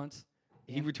return our punts?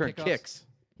 He and returned kickoffs? kicks.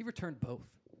 He returned both.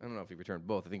 I don't know if he returned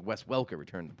both. I think Wes Welker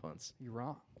returned the punts. You're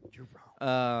wrong. You're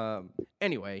wrong.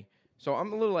 Anyway, so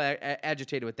I'm a little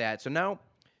agitated with that. So now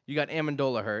you got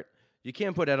Amendola hurt. You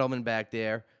can't put Edelman back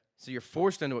there. So you're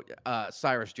forced into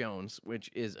Cyrus Jones, which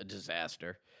is a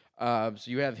disaster. So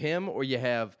you have him or you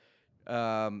have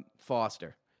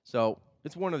Foster. So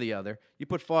it's one or the other. You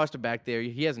put Foster back there.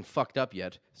 He hasn't fucked up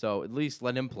yet. So at least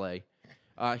let him play.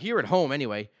 Here at home,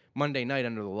 anyway, Monday night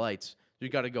under the lights, you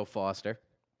got to go Foster.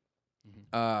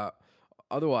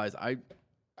 Otherwise,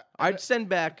 I'd send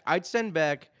back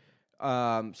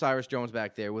Cyrus Jones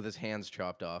back there with his hands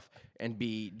chopped off and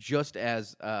be just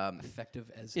as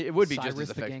Effective as it would be Cyrus, just as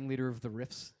the effective. gang leader of the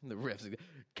Riffs. the riffs.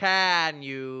 Can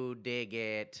you dig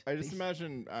it? I just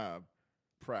imagine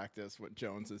practice what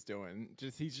Jones is doing.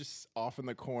 He's just off in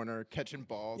the corner catching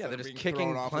balls. Yeah, that they're are just being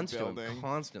kicking thrown off punts the to him building.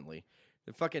 constantly.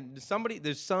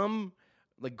 There's some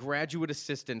like graduate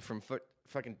assistant from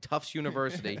fucking Tufts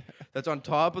University that's on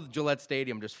top of the Gillette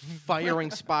Stadium just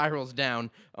firing spirals down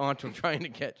onto him trying to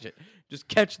catch it. Just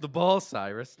catch the ball,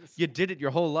 Cyrus. You did it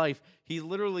your whole life. He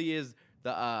literally is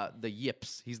the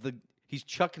yips. He's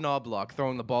Chuck Knobloch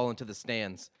throwing the ball into the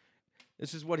stands.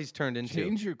 This is what he's turned into.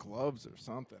 Change your gloves or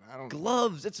something. I don't.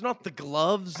 Gloves. It's not the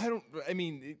gloves. I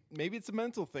mean, maybe it's a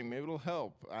mental thing. Maybe it'll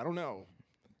help. I don't know.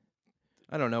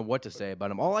 I don't know what to say about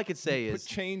him. All I could say Put is,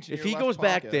 change in if your he left goes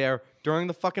back pocket. there during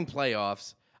the fucking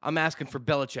playoffs, I'm asking for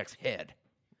Belichick's head.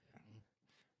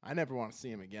 I never want to see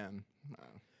him again.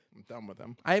 I'm done with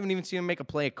him. I haven't even seen him make a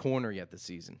play at corner yet this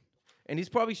season, and he's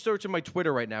probably searching my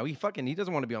Twitter right now. He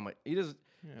doesn't want to be on my. He's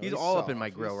he's all up in my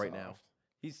soft. grill He's right now.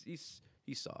 soft.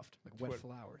 He's soft. Like wet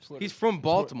flowers. He's from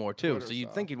Baltimore too, Twitter so you'd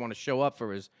soft. think he'd want to show up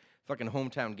for his fucking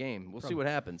hometown game. We'll see what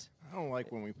happens. I don't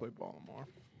like when we play Baltimore.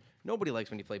 Nobody likes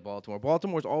when you play Baltimore.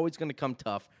 Baltimore's always going to come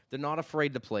tough. They're not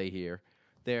afraid to play here.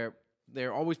 They're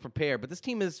always prepared. But this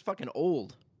team is fucking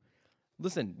old.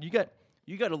 Listen, you got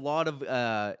a lot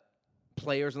of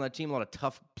players on that team, a lot of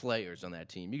tough players on that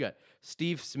team. You got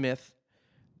Steve Smith,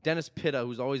 Dennis Pitta,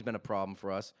 who's always been a problem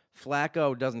for us.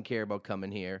 Flacco doesn't care about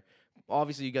coming here.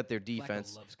 Obviously, you got their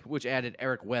defense, loves which added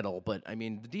Eric Weddle. But, I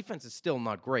mean, the defense is still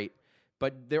not great.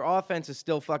 But their offense is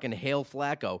still fucking hail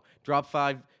Flacco.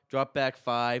 Drop back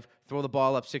 5, throw the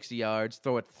ball up 60 yards,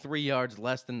 throw it 3 yards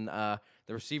less than the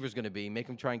receiver's going to be, make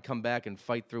him try and come back and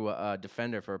fight through a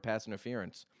defender for a pass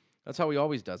interference. That's how he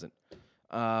always does it.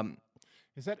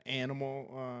 Is that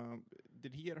Animal?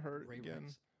 Did he get hurt Ray again?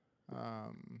 Rice.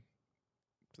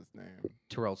 What's his name?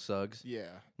 Terrell Suggs. Yeah.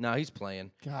 No, he's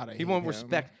playing. God, I He hate won't him.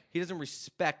 respect. He doesn't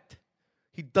respect.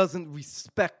 He doesn't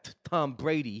respect Tom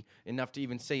Brady enough to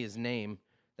even say his name.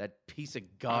 That piece of I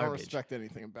don't garbage. respect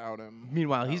anything about him.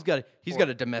 Meanwhile, he's got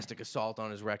a domestic assault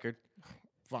on his record.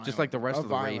 just like the rest a of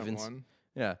the violent Ravens. one.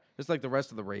 Yeah, just like the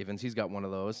rest of the Ravens. He's got one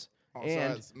of those. Also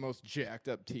and has most jacked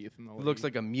up teeth in the league. looks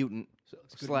like a mutant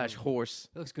slash move. horse.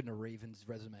 That looks good in a Ravens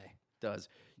resume. Does.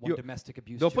 One You- domestic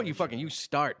abuse. They'll put you charge. fucking.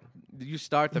 You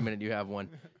start the minute you have one.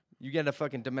 You get a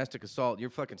fucking domestic assault. You're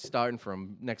fucking starting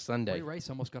from next Sunday. Ray Rice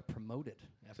almost got promoted.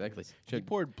 Exactly. afterwards. he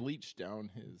poured bleach down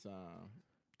his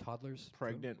Toddlers.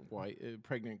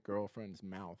 pregnant girlfriend's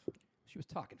mouth. She was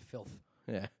talking filth.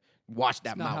 Yeah. Wash that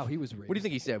That's mouth. not how he was What do you raised.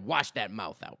 think he said? Wash that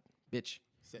mouth out, bitch.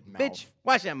 He said mouth. Bitch,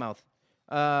 wash that mouth.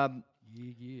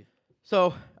 Yeah.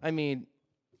 So, I mean,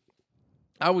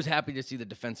 I was happy to see the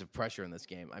defensive pressure in this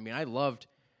game. I mean, I loved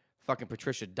fucking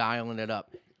Patricia dialing it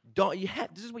up.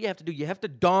 This is what you have to do. You have to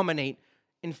dominate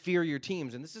inferior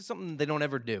teams, and this is something they don't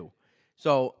ever do.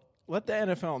 So, Let the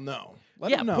NFL know.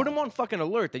 Let yeah, them know. put them on fucking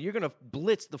alert that you're gonna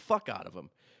blitz the fuck out of them.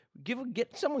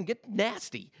 Get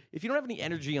nasty. If you don't have any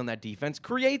energy on that defense,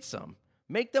 create some.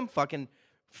 Make them fucking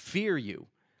fear you.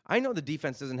 I know the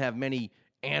defense doesn't have many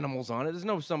animals on it. There's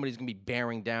no somebody's gonna be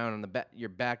bearing down on your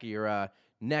back of your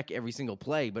neck every single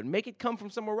play, but make it come from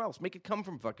somewhere else. Make it come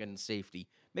from fucking safety.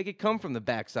 Make it come from the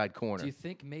backside corner. Do you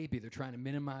think maybe they're trying to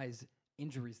minimize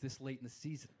injuries this late in the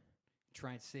season,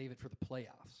 try and save it for the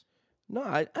playoffs? No,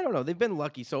 I don't know. They've been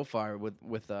lucky so far with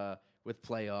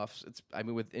playoffs.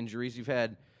 With injuries, you've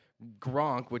had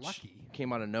Gronk, which Lucky.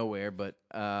 came out of nowhere, but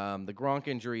the Gronk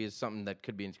injury is something that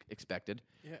could be expected.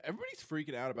 Yeah, everybody's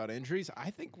freaking out about injuries.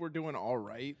 I think we're doing all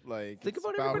right. Like Think it's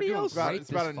about we're everybody doing- else. Right It's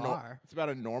about this far. it's about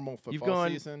a normal football You've gone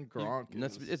season. Gronk.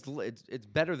 It's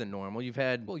better than normal. You've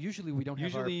had Well, usually we don't have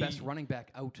Usually- our best running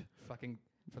back out fucking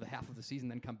for the half of the season,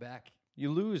 then come back. you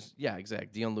lose. Yeah,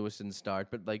 exactly. Deion Lewis didn't start,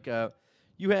 but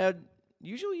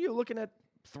usually you're looking at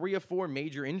 3 or 4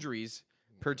 major injuries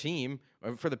per team.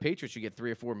 For the Patriots, you get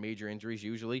 3 or 4 major injuries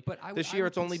usually. But this I year would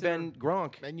it's only consider- been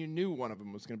Gronk. and you knew one of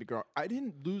them was going to be Gronk. I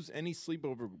didn't lose any sleep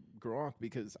over Gronk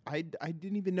because I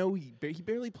didn't even know he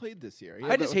barely played this year. He I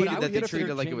had just a- hated But I that would they consider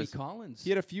treated it like it Jamie was. Collins.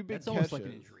 He had a few big That's almost like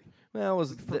catches. an injury. Well, it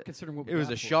was Considering what we it was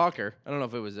got a for him. shocker. I don't know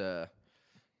if it was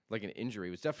like an injury.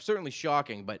 It was certainly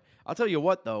shocking. But I'll tell you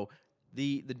what, though,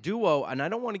 the duo, and I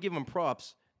don't want to give him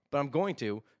props, but I'm going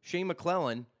to. Shane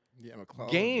McClellan Yeah,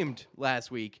 McClellan. gamed last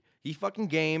week. He fucking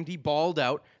gamed. He balled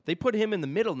out. They put him in the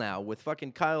middle now with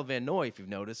fucking Kyle Van Noy. If you've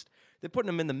noticed, they're putting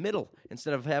him in the middle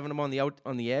instead of having him on the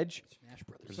edge. Smash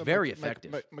Brothers. It's very Mc-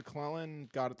 effective. McClellan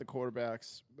got at the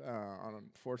quarterbacks on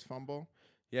a forced fumble.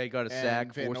 Yeah, he got a And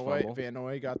sack, Van forced Noy, fumble. Van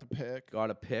Noy got the pick. Got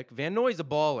a pick. Van Noy's a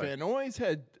baller. Van Noy's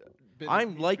had. Been, I'm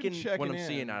he's been liking what checking I'm in.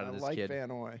 seeing out of I this like kid. Van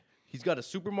Noy. He's got a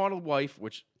supermodel wife,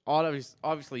 which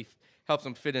obviously helps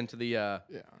him fit into the Yeah,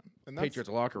 and that's, Patriots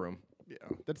locker room. Yeah,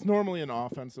 that's normally an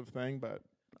offensive thing, but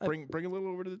bring a little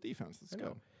over to the defense. Let's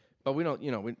go. But we don't,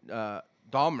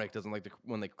 Dominic doesn't like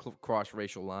when they cross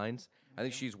racial lines. I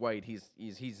think she's white.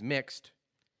 He's mixed.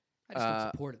 I just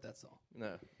don't support it. That's all.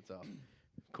 No, that's all.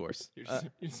 Of course. You're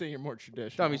saying you're more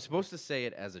traditional. Dom, you're supposed to say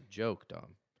it as a joke, Dom.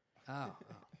 Oh, thought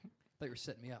you were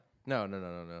setting me up. No.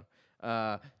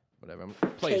 Whatever. I'm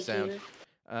gonna play a sound.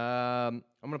 I'm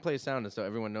gonna play a sound so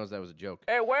everyone knows that was a joke.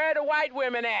 Hey, where are the white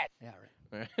women at? Yeah,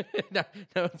 right.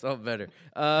 no, it's all better.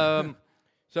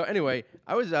 So anyway,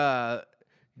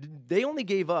 they only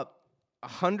gave up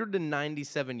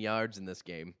 197 yards in this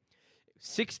game.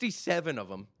 67 of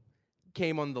them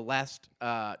came on the last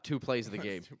 2 plays of the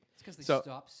game. It's because they So-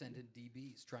 stopped sending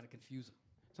DBs, trying to confuse them.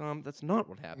 Tom, that's not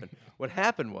what happened. What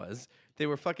happened was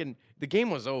the game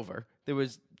was over. There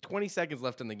was 20 seconds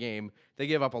left in the game. They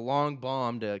gave up a long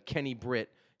bomb to Kenny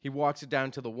Britt. He walks it down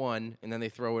to the 1, and then they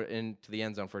throw it into the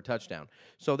end zone for a touchdown.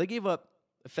 So they gave up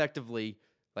effectively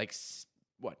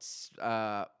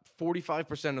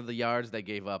 45% of the yards they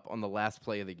gave up on the last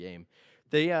play of the game.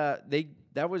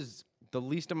 That was the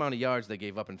least amount of yards they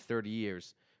gave up in 30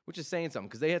 years, which is saying something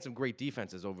because they had some great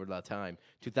defenses over that time.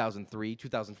 2003,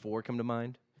 2004 come to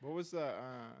mind. What was the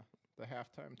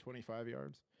halftime 25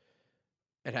 yards?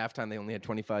 At halftime, they only had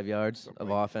 25 yards of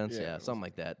like- offense. yeah, Yeah, it was- something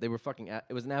like that. They were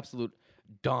it was an absolute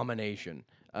domination.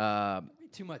 Don't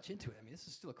read too much into it. I mean, this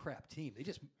is still a crap team. They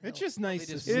just It's just nice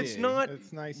to see. It's not.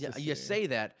 It's nice Yeah, to you see. say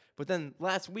that, but then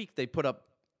last week they put up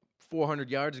 400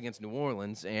 yards against New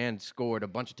Orleans and scored a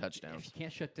bunch of If touchdowns. you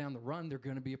can't shut down the run, they're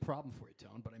going to be a problem for you,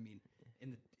 Tone. But I mean,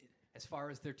 as far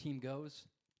as their team goes,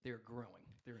 they're growing.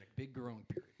 They're in a big growing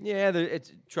period. Yeah,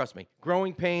 trust me.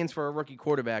 Growing pains for a rookie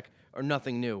quarterback are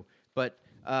nothing new. But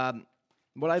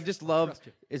what I've just loved Trust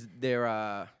you. is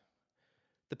the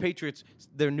Patriots,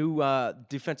 their new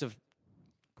defensive.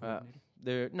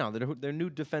 Coordinator? Their new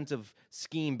defensive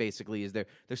scheme basically is they're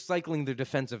cycling their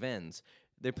defensive ends.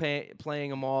 They're playing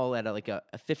them all at a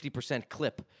 50%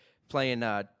 clip, playing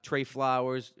Trey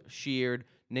Flowers, Sheard,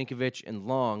 Ninkovich and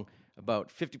Long about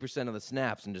 50% of the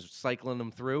snaps and just cycling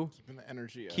them through.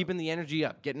 Keeping the energy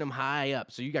up. Getting them high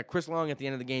up. So you got Chris Long at the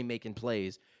end of the game making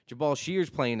plays. Jabal Shear's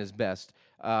playing his best.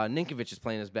 Ninkovich is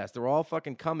playing his best. They're all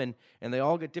fucking coming, and they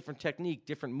all get different technique,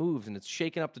 different moves, and it's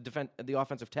shaking up the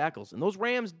offensive tackles. And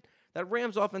that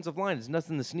Rams offensive line is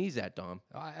nothing to sneeze at, Dom.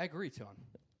 I agree, Tom.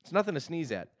 It's nothing to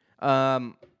sneeze at.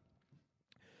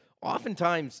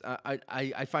 Oftentimes,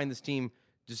 I find this team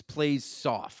just plays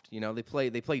soft. You know, they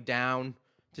play down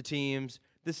to teams.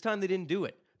 This time they didn't do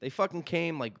it. They fucking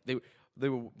came like they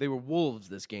were wolves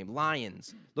this game,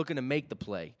 lions looking to make the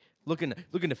play, looking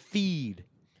to feed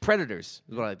predators.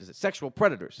 Is what I like to say, sexual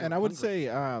predators. And I would say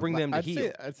bring them to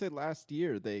heel. I'd say last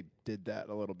year they did that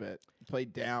a little bit,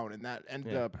 played down, and that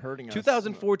ended up hurting us.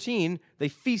 2014, they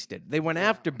feasted. They went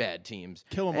after bad teams,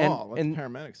 kill them all. Let the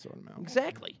paramedics sort them out.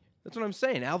 Exactly. That's what I'm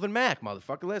saying. Alvin Mack,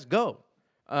 motherfucker, let's go.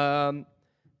 And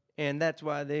that's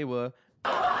why they were.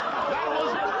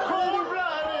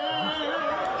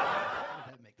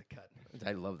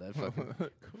 I love that fucking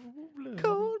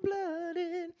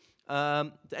cold-blooded.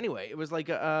 Anyway, it was like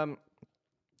a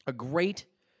great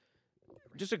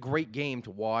game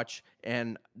to watch,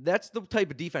 and that's the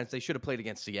type of defense they should have played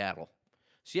against Seattle.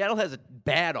 Seattle has a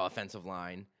bad offensive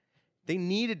line. They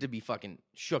needed to be fucking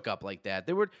shook up like that.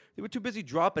 They were too busy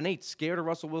dropping 8, scared of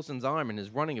Russell Wilson's arm and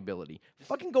his running ability.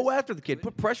 Fucking go after the kid.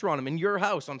 Put pressure on him in your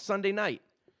house on Sunday night.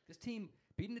 This team,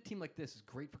 beating a team like this is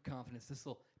great for confidence. This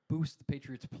will boost the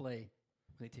Patriots' play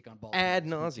when they take on Baltimore. Ad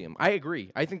nauseum. I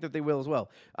agree. I think that they will as well.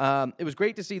 It was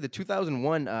great to see the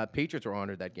 2001 Patriots were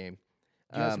honored that game.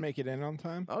 Did you guys make it in on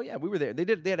time? Oh yeah, we were there.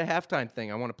 They had a halftime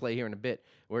thing I want to play here in a bit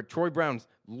where Troy Brown's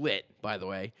lit, by the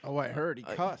way. Oh, I heard he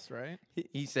cussed, right?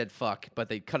 He said fuck, but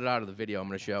they cut it out of the video I'm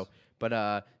going to show.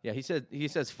 But yeah, he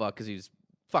says fuck because he was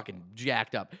fucking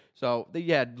jacked up. So they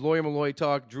had Lawyer Malloy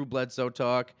talk, Drew Bledsoe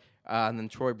talk, and then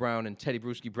Troy Brown and Teddy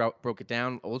Bruschi broke it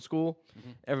down, old school.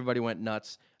 Mm-hmm. Everybody went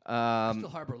nuts. I still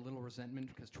harbor a little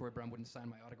resentment because Troy Brown wouldn't sign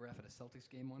my autograph at a Celtics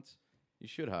game once. You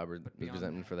should harbor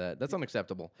resentment for that. That's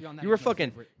unacceptable. That, you were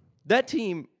fucking that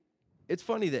team. It's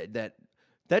funny that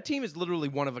team is literally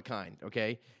one of a kind.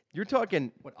 Okay, you're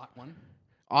talking what OT1?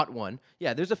 OT1.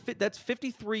 Yeah, there's that's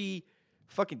 53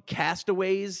 fucking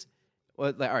castaways.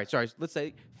 Well, all right, sorry. Let's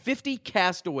say 50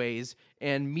 castaways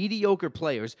and mediocre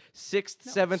players, 6th,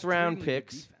 7th round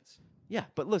picks. Yeah,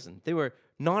 but listen, they were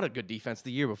not a good defense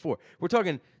the year before. We're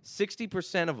talking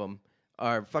 60% of them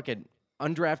are fucking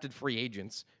undrafted free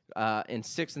agents and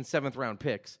 6th and 7th round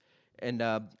picks. And,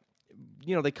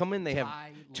 they come in, they have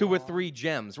 2 or 3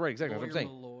 gems. Right, exactly what I'm saying.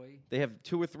 Malloy. They have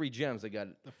 2 or 3 gems. They got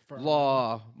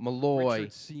Law, Malloy,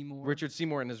 Richard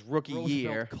Seymour in his rookie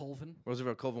year. Colvin.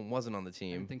 Roosevelt Colvin wasn't on the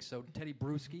team. I don't think so. Teddy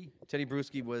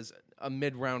Bruschi was a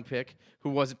mid-round pick who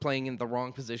wasn't playing in the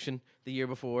wrong position the year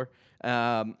before.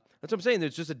 That's what I'm saying.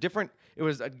 There's just it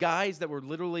was guys that were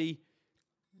literally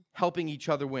helping each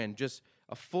other win. Just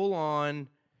a full-on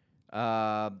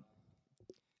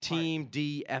Team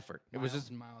D effort. It was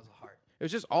just miles of heart. It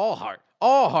was just all heart,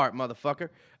 motherfucker.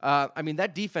 I mean,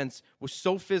 that defense was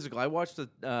so physical. I watched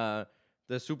the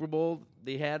Super Bowl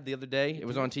they had the other day. It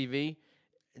was on TV.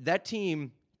 That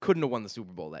team couldn't have won the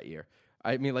Super Bowl that year.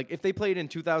 I mean, like if they played in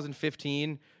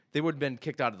 2015, they would have been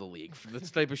kicked out of the league for the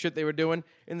type of shit they were doing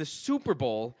in the Super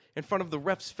Bowl in front of the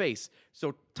ref's face.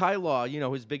 So Ty Law,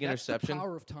 his big interception. The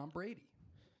power of Tom Brady.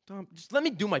 Tom, just let me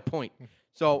do my point.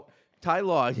 So Ty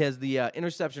Law has the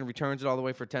interception, returns it all the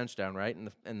way for a touchdown, right?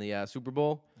 In the Super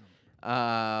Bowl. You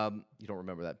don't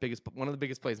remember that. One of the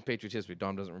biggest plays in Patriots history.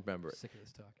 Dom doesn't remember it. Sick of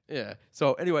this talk. Yeah.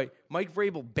 So anyway, Mike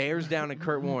Vrabel bears down at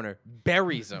Kurt Warner,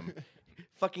 buries him,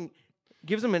 fucking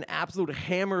gives him an absolute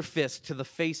hammer fist to the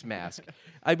face mask.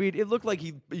 I mean, it looked like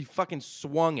he fucking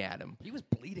swung at him. He was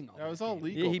bleeding all That was all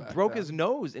legal. Yeah, he broke his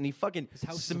nose and he fucking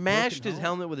smashed his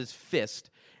helmet with his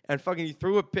fist. And fucking he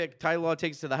threw a pick. Ty Law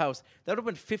takes it to the house. That would have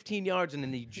been 15 yards and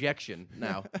an ejection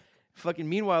now. Fucking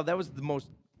meanwhile, that was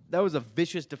a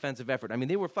vicious defensive effort. I mean,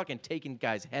 they were fucking taking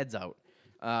guys' heads out.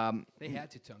 They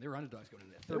had to, Tom. They were underdogs going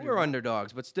into that. They were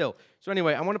underdogs, but still. So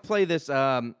anyway, I want to play this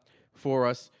for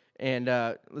us. And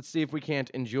let's see if we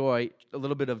can't enjoy a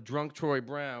little bit of drunk Troy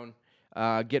Brown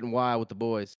getting wild with the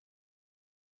boys.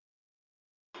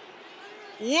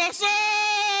 What's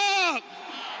up?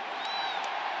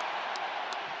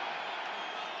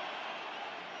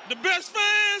 The best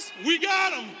fans, we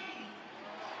got them.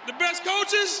 The best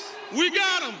coaches, we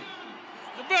got them.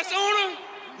 The best owner,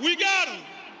 we got them.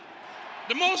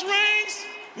 The most rings,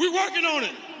 we're working on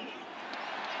it.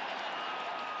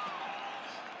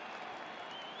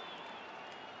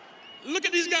 Look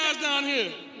at these guys down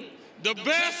here. The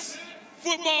best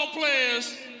football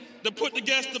players to put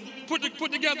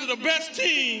together the best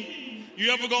team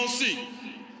you ever gonna see.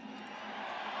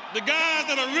 The guys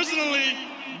that originally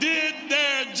did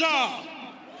their job.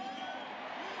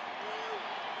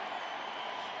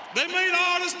 They made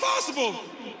all this possible.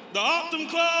 The Optum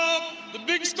Club, the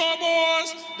big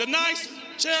scoreboards, the nice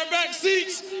chairback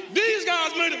seats. These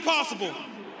guys made it possible.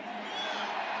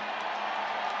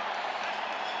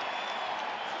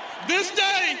 This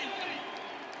day,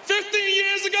 15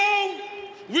 years ago,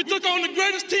 we took on the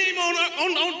greatest team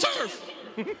on turf.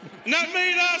 And that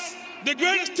made us the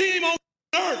greatest team on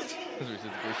earth.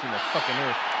 Fucking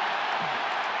earth.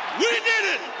 We did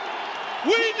it.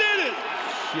 We did it.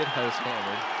 Shit house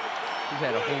hammered. He's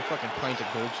had a whole fucking pint of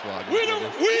Goldschlager. We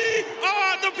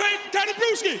are the Teddy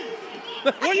Bruschi.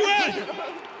 Where you at?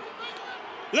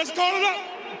 Let's call it up.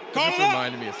 Call this it up.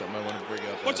 reminded me of something I wanted to bring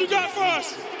up. What you got for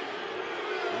us?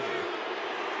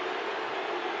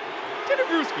 Teddy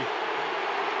Bruschi.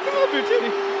 Come on, here,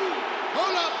 Teddy.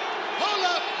 Hold up.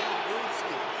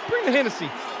 Bring the Hennessy.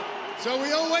 So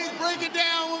we always break it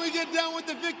down when we get done with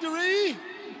the victory.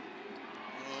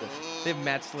 They have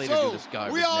Matt Slater So do this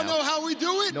garbage we all now. know how we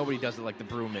do it. Nobody does it like the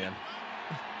Brew Man.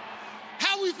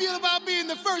 How we feel about being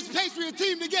the first Patriot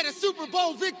team to get a Super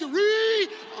Bowl victory.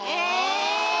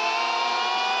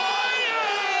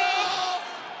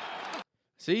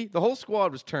 See, the whole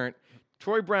squad was turned.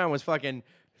 Troy Brown was fucking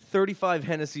 35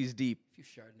 Hennessy's deep. A few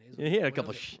Chardonnays. Yeah, he had a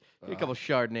couple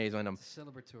Chardonnays on him.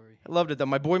 Celebratory. I loved it though.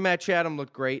 My boy Matt Chatham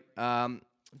looked great.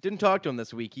 Didn't talk to him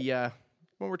this week. He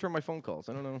won't return my phone calls.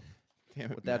 I don't know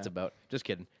what that's about. Just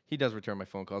kidding. He does return my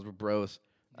phone calls. We're bros.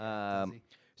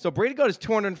 So Brady got his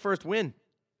 201st win.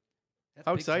 That's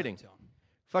How big time, exciting. Tom.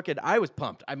 Fucking, I was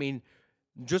pumped. I mean,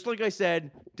 just like I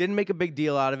said, didn't make a big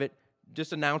deal out of it.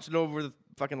 Just announced it over the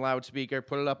fucking loudspeaker,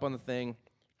 put it up on the thing,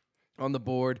 on the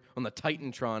board, on the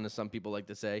Titantron, as some people like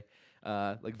to say,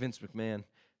 like Vince McMahon,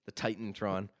 the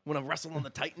Titantron. Want to wrestle on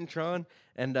the Titantron?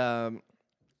 And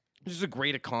this is a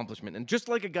great accomplishment. And just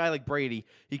like a guy like Brady,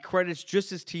 he credits just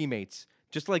his teammates,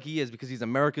 just like he is, because he's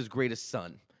America's greatest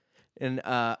son. And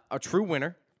a true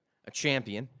winner, a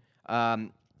champion.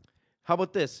 How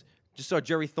about this? Just saw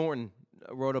Jerry Thornton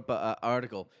wrote up an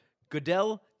article.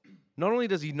 Goodell, not only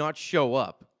does he not show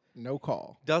up, No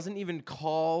call. doesn't even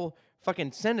call,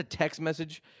 fucking send a text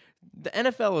message. The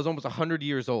NFL is almost 100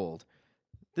 years old.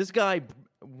 This guy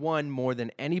won more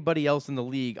than anybody else in the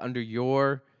league under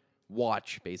your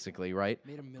watch, basically, right?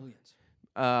 Made him millions.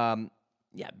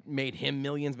 Yeah, made him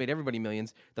millions, made everybody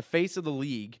millions. The face of the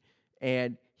league,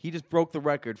 and he just broke the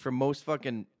record for most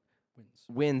fucking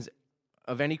wins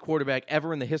of any quarterback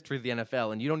ever in the history of the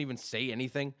NFL, and you don't even say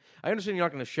anything. I understand you're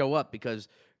not going to show up because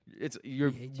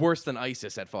you're worse than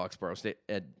ISIS at Foxborough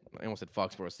I almost said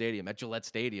Foxborough Stadium, at Gillette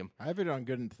Stadium. I have it on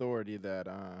good authority that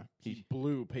he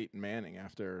blew Peyton Manning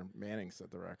after Manning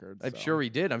set the record. I'm so. sure he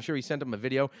did. I'm sure he sent him a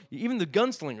video. Even the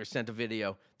gunslinger sent a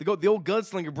video. The old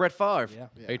gunslinger Brett Favre. Yeah.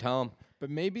 Hey, Tom. But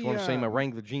maybe You want to say my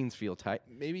Wrangler jeans feel tight?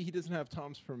 maybe he doesn't have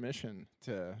Tom's permission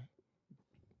to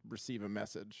receive a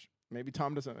message. Maybe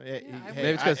Tom doesn't. Hey, Maybe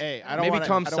it's because I don't maybe wanna,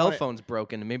 Tom's I don't cell wanna- phone's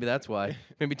broken, and maybe that's why.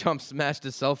 Maybe Tom smashed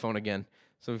his cell phone again,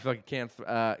 so we fucking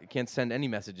can't send any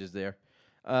messages there.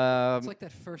 It's like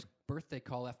that first birthday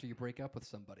call after you break up with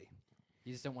somebody.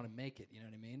 You just don't want to make it. You know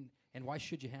what I mean? And why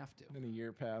should you have to? Then a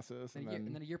year passes, And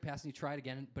then a year passes, and you try it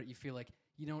again, but you feel like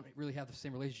you don't really have the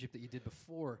same relationship that you did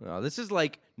before. No, this is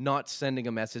like not sending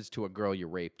a message to a girl you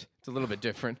raped. It's a little bit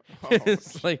different.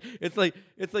 It's like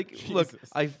look,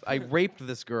 I raped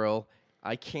this girl.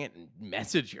 I can't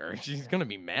message her. She's gonna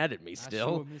be mad at me I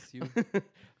still. sure miss you.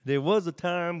 There was a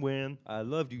time when I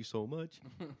loved you so much.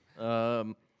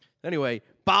 Anyway,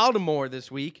 Baltimore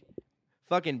this week.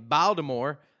 Fucking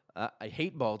Baltimore. I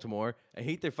hate Baltimore. I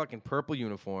hate their fucking purple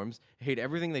uniforms. I hate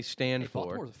everything they stand Hey, for.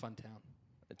 Baltimore's a fun town.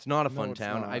 It's not a No, fun it's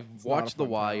town. not. I've It's not a watched The fun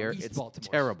town. Wire. East It's Baltimore's,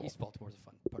 terrible. East Baltimore's a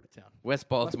fun part of town. West West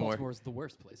Baltimore. Baltimore's the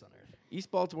worst place on earth. East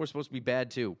Baltimore's supposed to be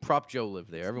bad too. Prop Joe lived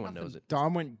there. Everyone knows it.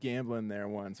 Dom went gambling there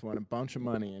once, won a bunch of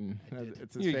money, and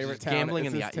it's his You're favorite just town. gambling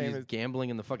It's in his the favorite- gambling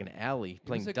in the fucking alley,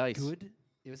 playing dice.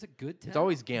 It was a good town. It's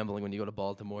always gambling when you go to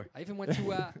Baltimore. I even went to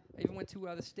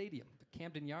the stadium, the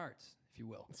Camden Yards, if you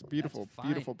will. It's a beautiful, That's a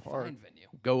beautiful fine, park. Fine venue.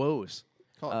 Go O's.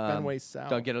 Call it Fenway South.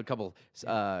 Don't get a couple.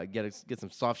 Get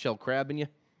some soft shell crab in you.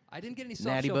 I didn't get any soft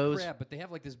Natty shell Bows? crab, but they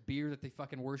have like this beer that they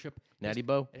fucking worship. Natty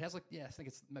Bow? It has like I think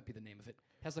it might be the name of it.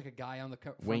 It has like a guy on the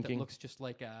front Winking? that looks just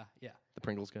like The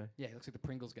Pringles guy. he looks like the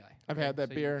Pringles guy. I've Right? had that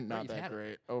So beer, right, not you've that had it.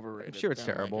 great, overrated. I'm sure it's Don't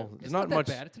like terrible. it. There's It's not that much.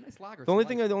 bad. It's a nice lager. The only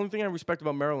thing I respect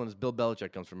about Maryland is Bill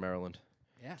Belichick comes from Maryland.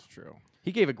 Yeah. It's true.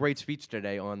 He gave a great speech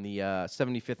today on the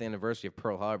 75th anniversary of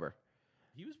Pearl Harbor.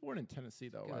 He was born in Tennessee,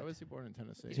 though. Why Good. was he born in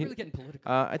Tennessee? He's really getting political.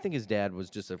 I think his dad was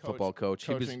just a football coach.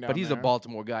 coaching But down he's a there.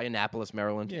 Baltimore guy, Annapolis,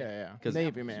 Maryland. Yeah. 'Cause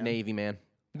Navy man. Navy man.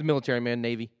 The military man,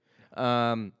 Navy.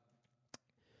 I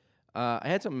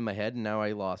had something in my head, and now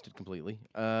I lost it completely.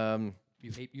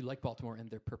 You like Baltimore and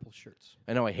their purple shirts.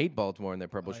 I know I hate Baltimore and their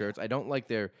purple Oh, yeah. shirts. I don't like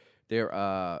their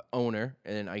owner,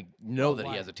 and I know that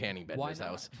why? he has a tanning bed Why in his not?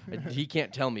 house. He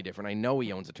can't tell me different. I know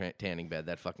he owns a tanning bed.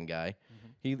 That fucking guy. Mm-hmm.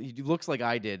 He looks like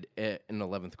I did in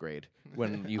 11th grade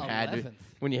when you had to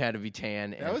 11th? be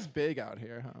tan. That was big out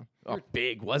here, huh? Oh,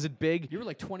 big. Was it big? You were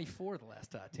like 24 the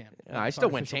last tan. I still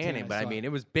went tanning, but I mean,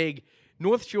 it was big.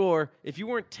 North Shore, if you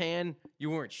weren't tan, you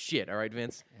weren't shit. All right,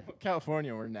 Vince?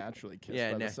 California, we're naturally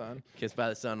kissed by the sun. Kissed by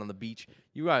the sun on the beach.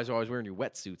 You guys are always wearing your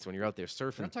wetsuits when you're out there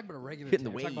We're surfing. not talking about a regular Hitting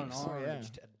tan. the We're talking about waves. an Oh, yeah.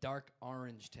 orange, a dark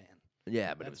orange tan.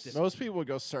 Yeah, but it That's was. different. Most people would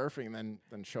go surfing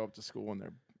then show up to school in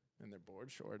their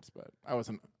board shorts, but I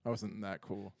wasn't that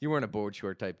cool. You weren't a board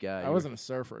short type guy. I wasn't a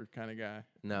surfer kind of guy.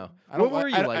 No. I don't What were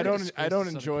li- you I, like? I don't Disgrace don't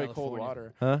to Southern enjoy cold California.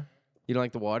 water. Huh? You don't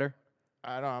like the water?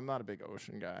 I'm not a big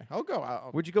ocean guy. I'll go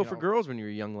out. Where'd you go for girls when you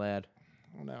were a young lad?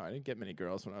 Oh, no, I didn't get many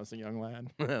girls when I was a young lad.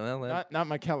 Well, Not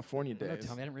my California I don't know, days.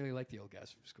 Tommy, I didn't really like the old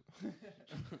guys from school.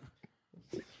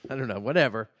 I don't know.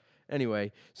 Whatever.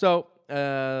 Anyway, so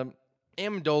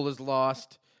Amendola's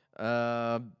lost.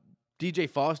 DJ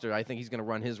Foster, I think he's going to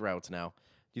run his routes now.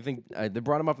 Do you think they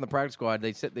brought him up in the practice squad?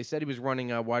 They said he was running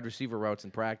wide receiver routes in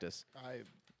practice.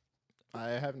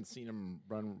 I haven't seen him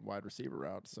run wide receiver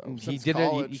routes. So He since did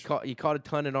college, it. He caught a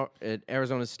ton at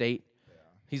Arizona State.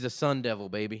 He's a Sun Devil,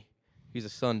 baby. He's a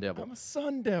Sun Devil. I'm a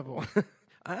Sun Devil.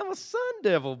 I'm a Sun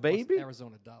Devil, baby.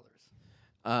 Arizona dollars.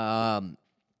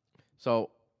 So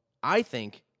I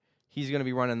think he's going to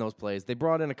be running those plays. They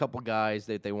brought in a couple guys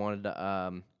that they wanted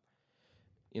to,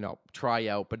 try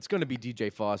out, but it's going to be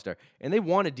DJ Foster. And they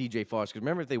wanted DJ Foster because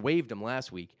remember they waived him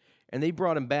last week, and they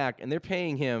brought him back, and they're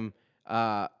paying him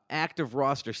active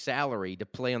roster salary to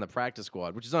play on the practice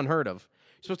squad, which is unheard of.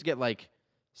 You're supposed to get like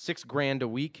 $6,000 a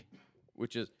week,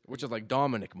 which is like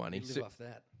Dominic money. You live off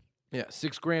that. Yeah,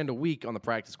 $6,000 a week on the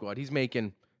practice squad. He's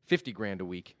making $50,000 a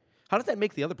week. How does that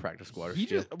make the other practice squatters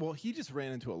feel? He just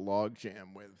ran into a log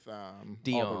jam with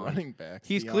Dion. all the running backs.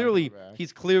 He's Dion clearly quarterback.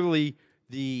 he's clearly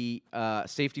the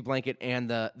safety blanket and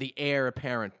the heir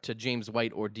apparent to James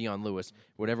White or Dion Lewis,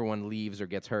 whatever one leaves or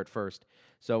gets hurt first.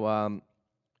 So I'm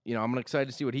excited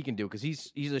to see what he can do because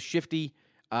he's a shifty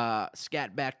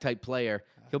scat back type player.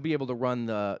 He'll be able to run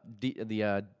the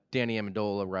Danny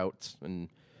Amendola routes and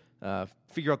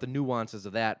figure out the nuances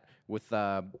of that with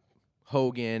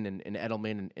Hogan and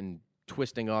Edelman and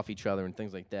twisting off each other and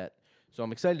things like that. So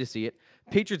I'm excited to see it.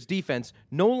 Patriots defense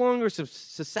no longer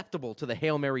susceptible to the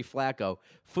Hail Mary Flacco.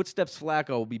 Footsteps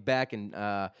Flacco will be back and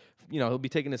he'll be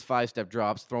taking his 5-step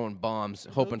drops, throwing bombs,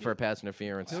 hoping for a pass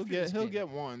interference. He'll get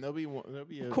one. There'll be one.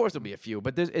 Of course, there'll be a few,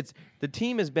 but the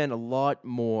team has been a lot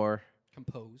more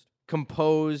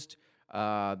Composed.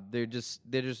 They're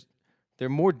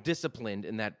more disciplined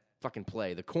in that fucking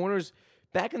play. The corners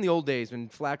back in the old days when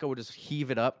Flacco would just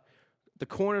heave it up, the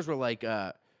corners were like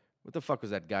what the fuck was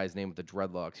that guy's name with the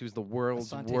dreadlocks? He was the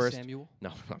world's Asante worst. Samuel?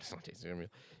 No, not Asante Samuel.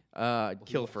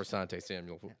 Kill for Asante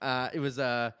Samuel. It was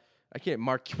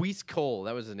Marquise Cole.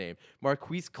 That was his name.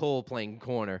 Marquise Cole playing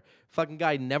corner. Fucking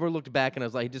guy never looked back and I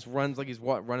was like, he just runs like he's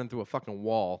running through a fucking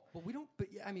wall. But we don't. But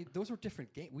yeah, I mean, those were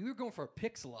different games. We were going for our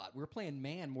picks a lot. We were playing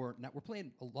man more. Now we're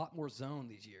playing a lot more zone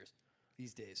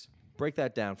these days. Break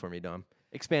that down for me, Dom.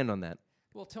 Expand on that.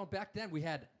 Well, tell back then we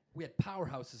had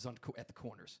powerhouses at the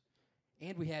corners,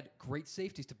 and we had great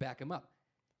safeties to back them up.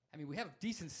 I mean, we have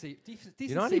decent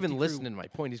You're not even listening to my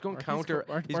point. He's going counter.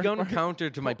 He's going counter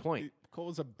to my point. Cole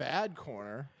was a bad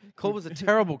corner. Cole was a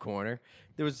terrible corner.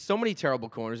 There was so many terrible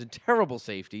corners and terrible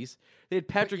safeties. They had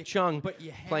Patrick Chung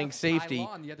playing safety,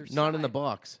 not in the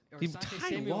box.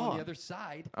 Samuel on the other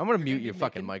side. I'm going to mute your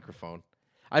fucking microphone.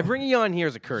 I bring you on here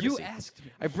as a courtesy. You asked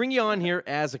me. I bring you on here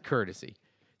as a courtesy.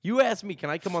 You asked me, can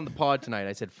I come on the pod tonight?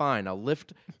 I said, fine, I'll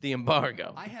lift the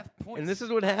embargo. I have points. And this is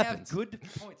what happens. I have good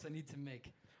points I need to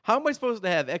make. How am I supposed to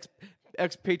have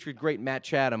ex-Patriot great Matt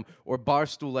Chatham or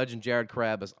Barstool legend Jared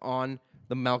Carabas on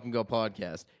the Malcolm Go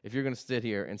podcast if you're going to sit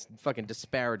here and fucking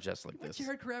disparage us like this?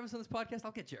 Jared Carabas on this podcast?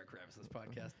 I'll get Jared Carabas on this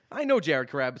podcast. I know Jared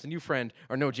Carabas, and you, friend,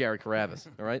 are no Jared Carabas,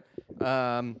 all right?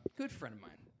 Good friend of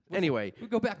mine. Anyway. We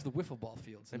go back to the wiffle ball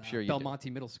fields in sure you Belmonte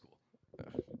Middle School.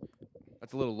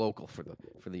 That's a little local for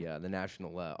the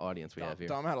national audience we have here.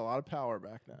 Dom had a lot of power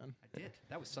back then. I did.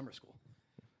 That was summer school.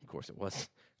 Of course it was.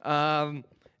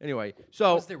 Anyway,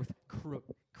 so I was there with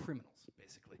criminals,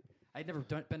 basically. I'd never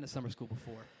been to summer school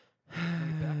before. Can we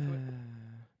get back to it?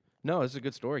 No, this is a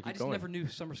good story. Keep I just going. never knew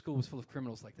summer school was full of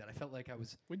criminals like that. I felt like I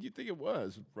was. What do you think it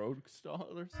was? Road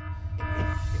stallers? It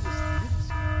was middle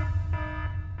school. All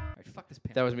right, fuck this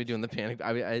panic. That was me doing the panic.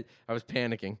 I was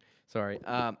panicking. Sorry.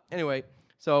 Anyway,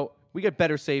 so we get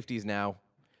better safeties now.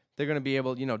 They're going to be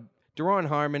able, Deron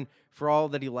Harmon, for all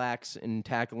that he lacks in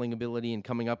tackling ability and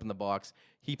coming up in the box,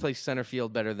 he plays center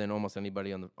field better than almost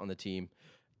anybody on the team.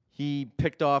 He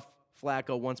picked off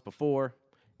Flacco once before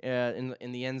in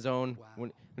the end zone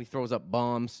when he throws up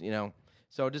bombs,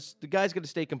 So just the guy's got to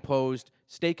stay composed,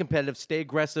 stay competitive, stay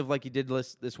aggressive like he did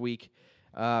this week.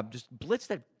 Just blitz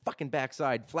that fucking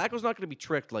backside. Flacco's not going to be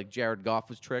tricked like Jared Goff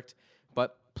was tricked,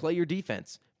 but play your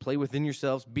defense. Play within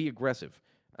yourselves. Be aggressive.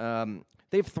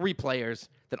 They have 3 players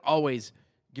that always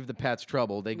give the Pats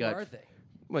trouble. Who are they?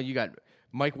 Well, you got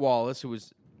Mike Wallace, who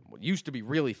used to be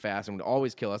really fast and would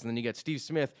always kill us, and then you got Steve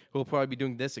Smith, who will probably be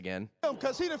doing this again.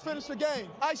 Because he didn't finish the game.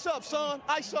 Ice up, son.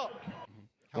 Ice up.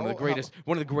 One of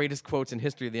the greatest quotes in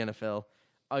history of the NFL.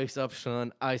 Ice up,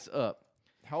 son. Ice up.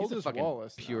 How old He's a is fucking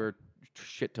Wallace now? pure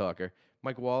shit talker.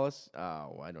 Mike Wallace?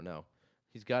 Oh, I don't know.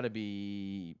 He's got to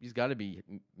be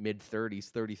mid 30s,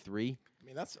 33. I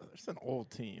mean, that's an old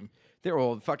team. They're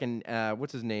old. Fucking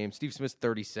what's his name? Steve Smith's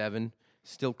 37.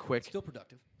 Still quick. Still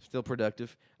productive. Still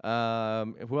productive.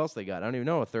 Who else they got? I don't even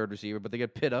know a third receiver, but they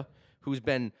got Pitta, who's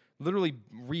been literally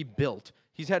rebuilt.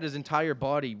 He's had his entire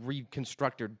body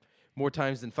reconstructed more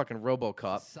times than fucking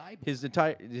RoboCop.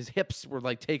 His hips were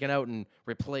like taken out and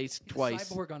replaced twice.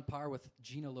 Cyborg on par with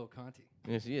Gina Locanti.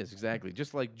 Yes, he is exactly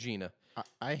just like Gina.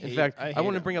 I hate. In fact, I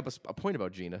want to him. bring up a point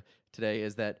about Gina today.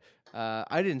 Is that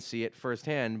I didn't see it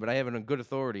firsthand, but I have it on good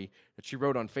authority that she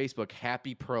wrote on Facebook,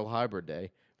 "Happy Pearl Harbor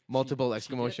Day," multiple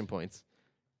exclamation points.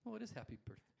 Oh, it is happy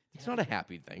birthday. It's not a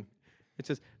happy thing. It's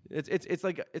just it's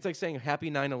like saying Happy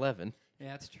 9/11. Yeah,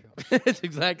 that's true. It's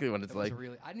exactly what it's That was like.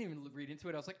 really, I didn't even read into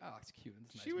it. I was like, oh, it's cute.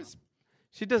 It's She was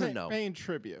She doesn't know. paying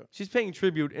tribute. She's paying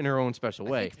tribute in her own special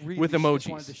way I think really with she emojis. just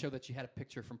wanted to show that she had a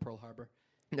picture from Pearl Harbor.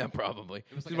 Yeah, probably.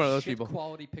 It was She's like one a of those shit people.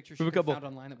 quality picture We she have a could have couple- found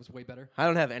online that was way better. I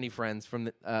don't have any friends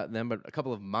from them, but a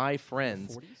couple of my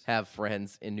friends 40s? have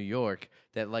friends in New York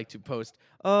that like to post,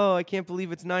 "Oh, I can't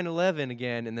believe it's 9/11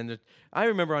 again." And then I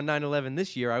remember on 9/11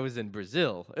 this year, I was in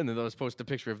Brazil, and then those post a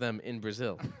picture of them in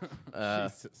Brazil.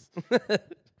 Jesus.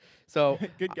 So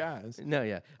Good guys. no,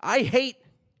 yeah, I hate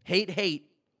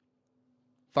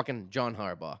fucking John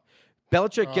Harbaugh.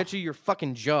 Belichick, get you your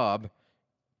fucking job.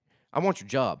 I want your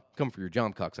job. Come for your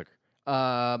job, cocksucker.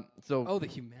 Oh, the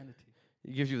humanity.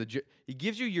 He gives you he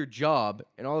gives you your job,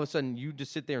 and all of a sudden you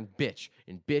just sit there and bitch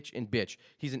and bitch and bitch.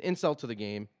 He's an insult to the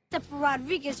game, Except for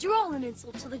Rodriguez, you're all an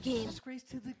insult to the game. Disgrace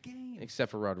to the game.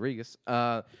 except for Rodriguez.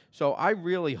 So I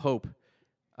really hope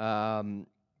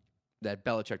that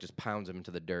Belichick just pounds him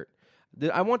into the dirt.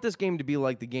 I want this game to be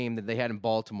like the game that they had in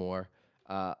Baltimore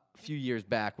a few years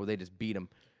back, where they just beat him.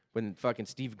 When fucking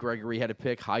Steve Gregory had a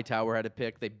pick, Hightower had a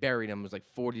pick, they buried him. It was like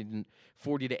 40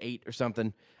 to 8 or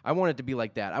something. I want it to be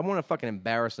like that. I want to fucking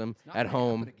embarrass him It's not at gonna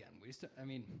home. happen again. I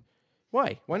mean,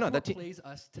 Why? Why not? That Baltimore team. plays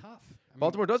us tough. I mean,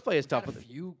 Baltimore does play us we've tough, had a but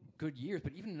few good years,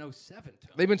 but even in 07,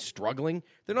 Tony. they've been struggling.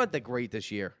 They're not that great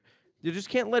this year. You just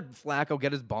can't let Flacco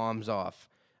get his bombs off.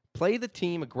 Play the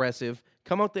team aggressive.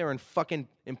 Come out there and fucking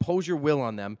impose your will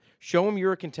on them. Show them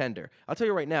you're a contender. I'll tell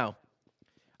you right now,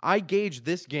 I gauge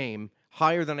this game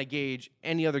higher than I gauge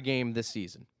any other game this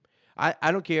season.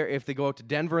 I don't care if they go out to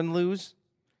Denver and lose.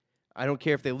 I don't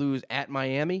care if they lose at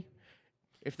Miami.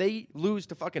 If they lose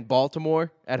to fucking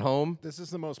Baltimore at home, This is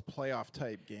the most playoff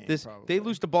type game. Probably. they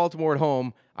lose to Baltimore at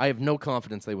home, I have no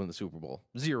confidence they win the Super Bowl.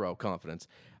 Zero confidence.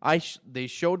 They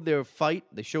showed their fight,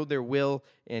 they showed their will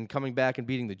in coming back and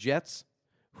beating the Jets,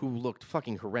 who looked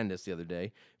fucking horrendous the other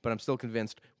day. But I'm still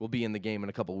convinced we'll be in the game in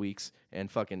a couple weeks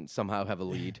and fucking somehow have a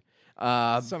lead.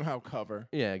 Somehow cover.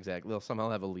 Yeah, exactly. They'll somehow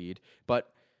have a lead.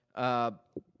 But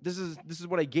this is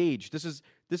what I gauge. This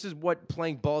is what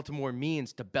playing Baltimore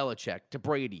means to Belichick, to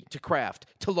Brady, to Kraft,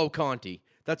 to Locanti.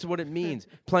 That's what it means.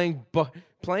 playing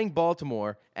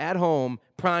Baltimore at home,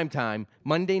 primetime,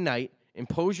 Monday night,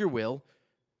 impose your will,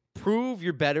 prove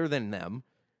you're better than them,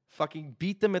 fucking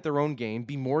beat them at their own game,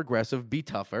 be more aggressive, be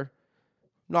tougher,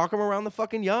 knock them around the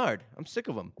fucking yard. I'm sick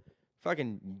of them.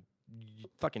 Fucking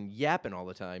yapping all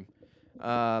the time.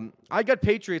 I got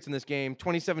Patriots in this game,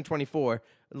 27-24.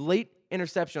 Late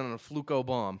interception on a Fluco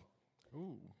bomb.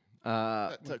 Ooh.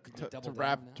 double To down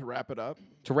wrap now? to wrap it up.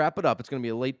 To wrap it up, it's going to be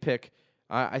a late pick.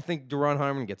 I think Deron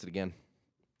Harmon gets it again.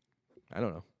 I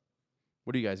don't know.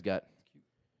 What do you guys got?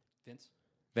 Vince?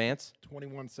 Vance?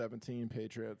 21-17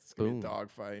 Patriots. It's gonna be Boom. a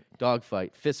dogfight.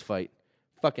 Dogfight. Fist fight.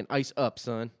 Fucking ice up,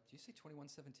 son. Did you say 21-17?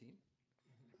 That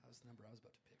was the number I was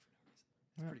about to pick for no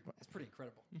reason. It's pretty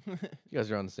incredible. You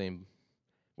guys are on the same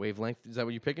wavelength. Is that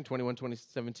what you're picking? 21,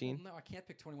 2017? Well, no, I can't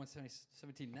pick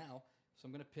 21-17 now, so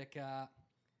I'm going to pick. You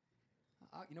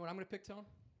know what I'm going to pick, Tone?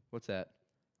 What's that?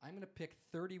 I'm going to pick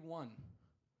 31-17.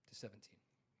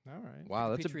 All right. Wow,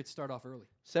 the that's Patriots start off early.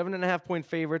 7.5-point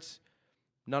favorites.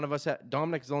 None of us.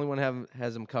 Dominic is the only one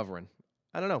has them covering.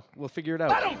 I don't know. We'll figure it out.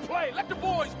 Let them play. Let the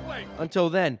boys play. Until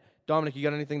then, Dominic, you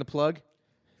got anything to plug?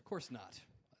 Of course not.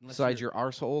 Besides your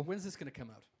arsehole? When's this going to come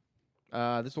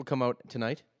out? This will come out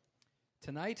tonight.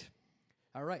 Tonight?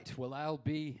 All right. Well, I'll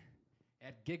be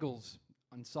at Giggles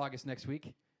on Saugus next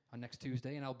week, on next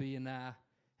Tuesday, and I'll be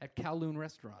at Kowloon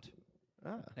Restaurant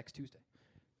next Tuesday.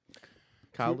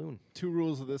 Kowloon. Two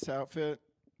rules of this outfit: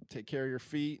 take care of your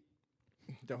feet.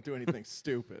 Don't do anything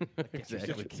stupid.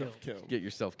 Exactly. Get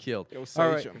yourself killed. Go All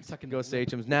Sachems. right. Go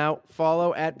Sachems. Now,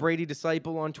 follow at Brady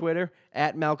Disciple on Twitter,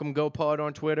 at Malcolm Go Pod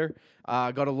on Twitter.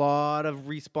 Got a lot of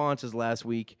responses last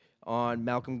week on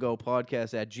Malcolm Go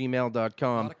Podcast at gmail.com.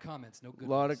 A lot of comments, no good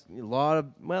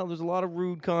there's a lot of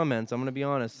rude comments, I'm going to be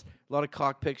honest. A lot of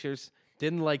cock pictures.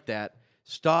 Didn't like that.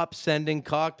 Stop sending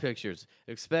cock pictures,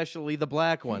 especially the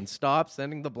black ones. Stop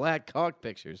sending the black cock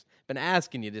pictures. Been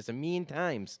asking you this a million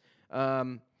times.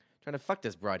 Trying to fuck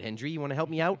this broad, Hendry. You want to help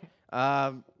me out?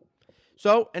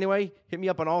 So, anyway, hit me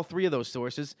up on all three of those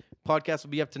sources. Podcast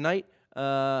will be up tonight.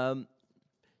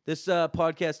 This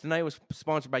podcast tonight was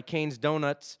sponsored by Cane's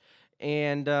Donuts.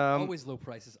 And always low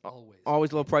prices, always.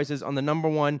 Always low prices on the number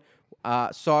one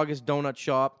Saugus Donut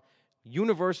Shop,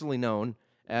 universally known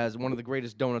as one of the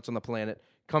greatest donuts on the planet.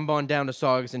 Come on down to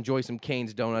Saugus, enjoy some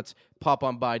Cane's Donuts, pop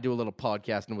on by, do a little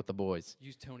podcasting with the boys.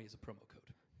 Use Tony as a promo code.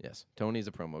 Yes, Tony is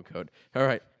a promo code. All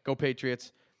right, go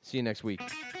Patriots. See you next week. Do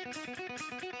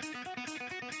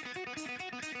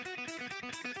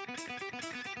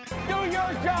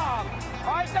your job.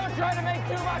 All right, don't try to make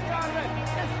too much out of it.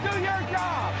 Just do your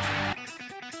job.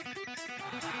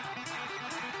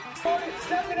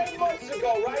 7-8 months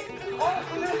ago, right? All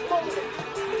for this moment.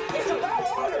 It's about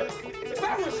honor. It's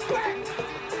about respect.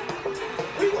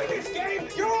 We win this game,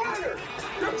 you're honored.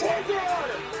 Your kids are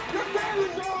honored. Your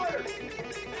family's honored.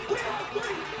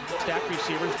 Stack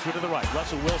receivers, two to the right.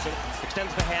 Russell Wilson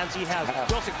extends the hands he has.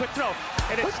 Wilson, quick throw.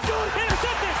 And it's intercepted.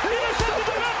 Intercepted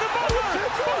by Malcolm Butler.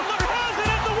 Butler has it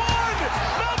at the one.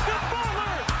 Malcolm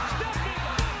Butler stepping.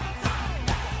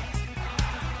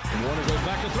 And Warner goes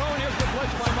back to throw, and here's the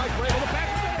blitz by Mike Vrabel. The pass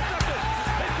is intercepted.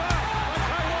 They got it by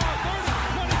Taiwan. 30,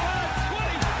 25,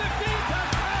 20, 15,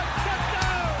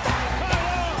 touchdown.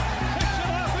 Taiwan picks it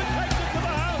up and takes it to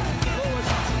the house. Lewis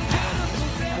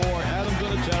for Adam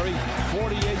Vinatieri.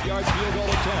 48-yard field goal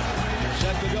attempt.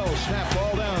 Set to go. Snap,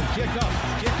 ball down. Kick up.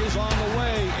 Kick is on the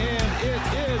way, and it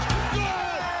is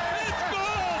good. It's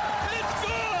good. It's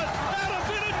good. Adam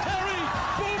Vinatieri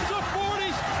booms a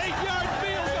 48-yard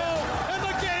field goal, and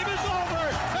the game is over.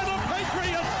 And the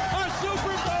Patriots are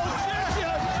Super Bowl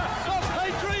champions. The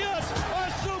Patriots are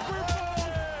Super Bowl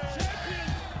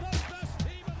champions. The best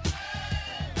team in the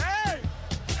Hey!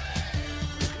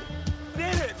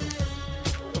 Did it.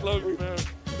 I love you, man.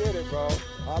 Did it, bro.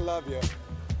 I love you.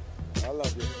 I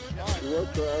love you. You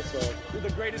worked your ass off. You're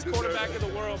the greatest quarterback in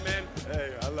the world, man.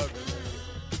 Hey, I love you, man.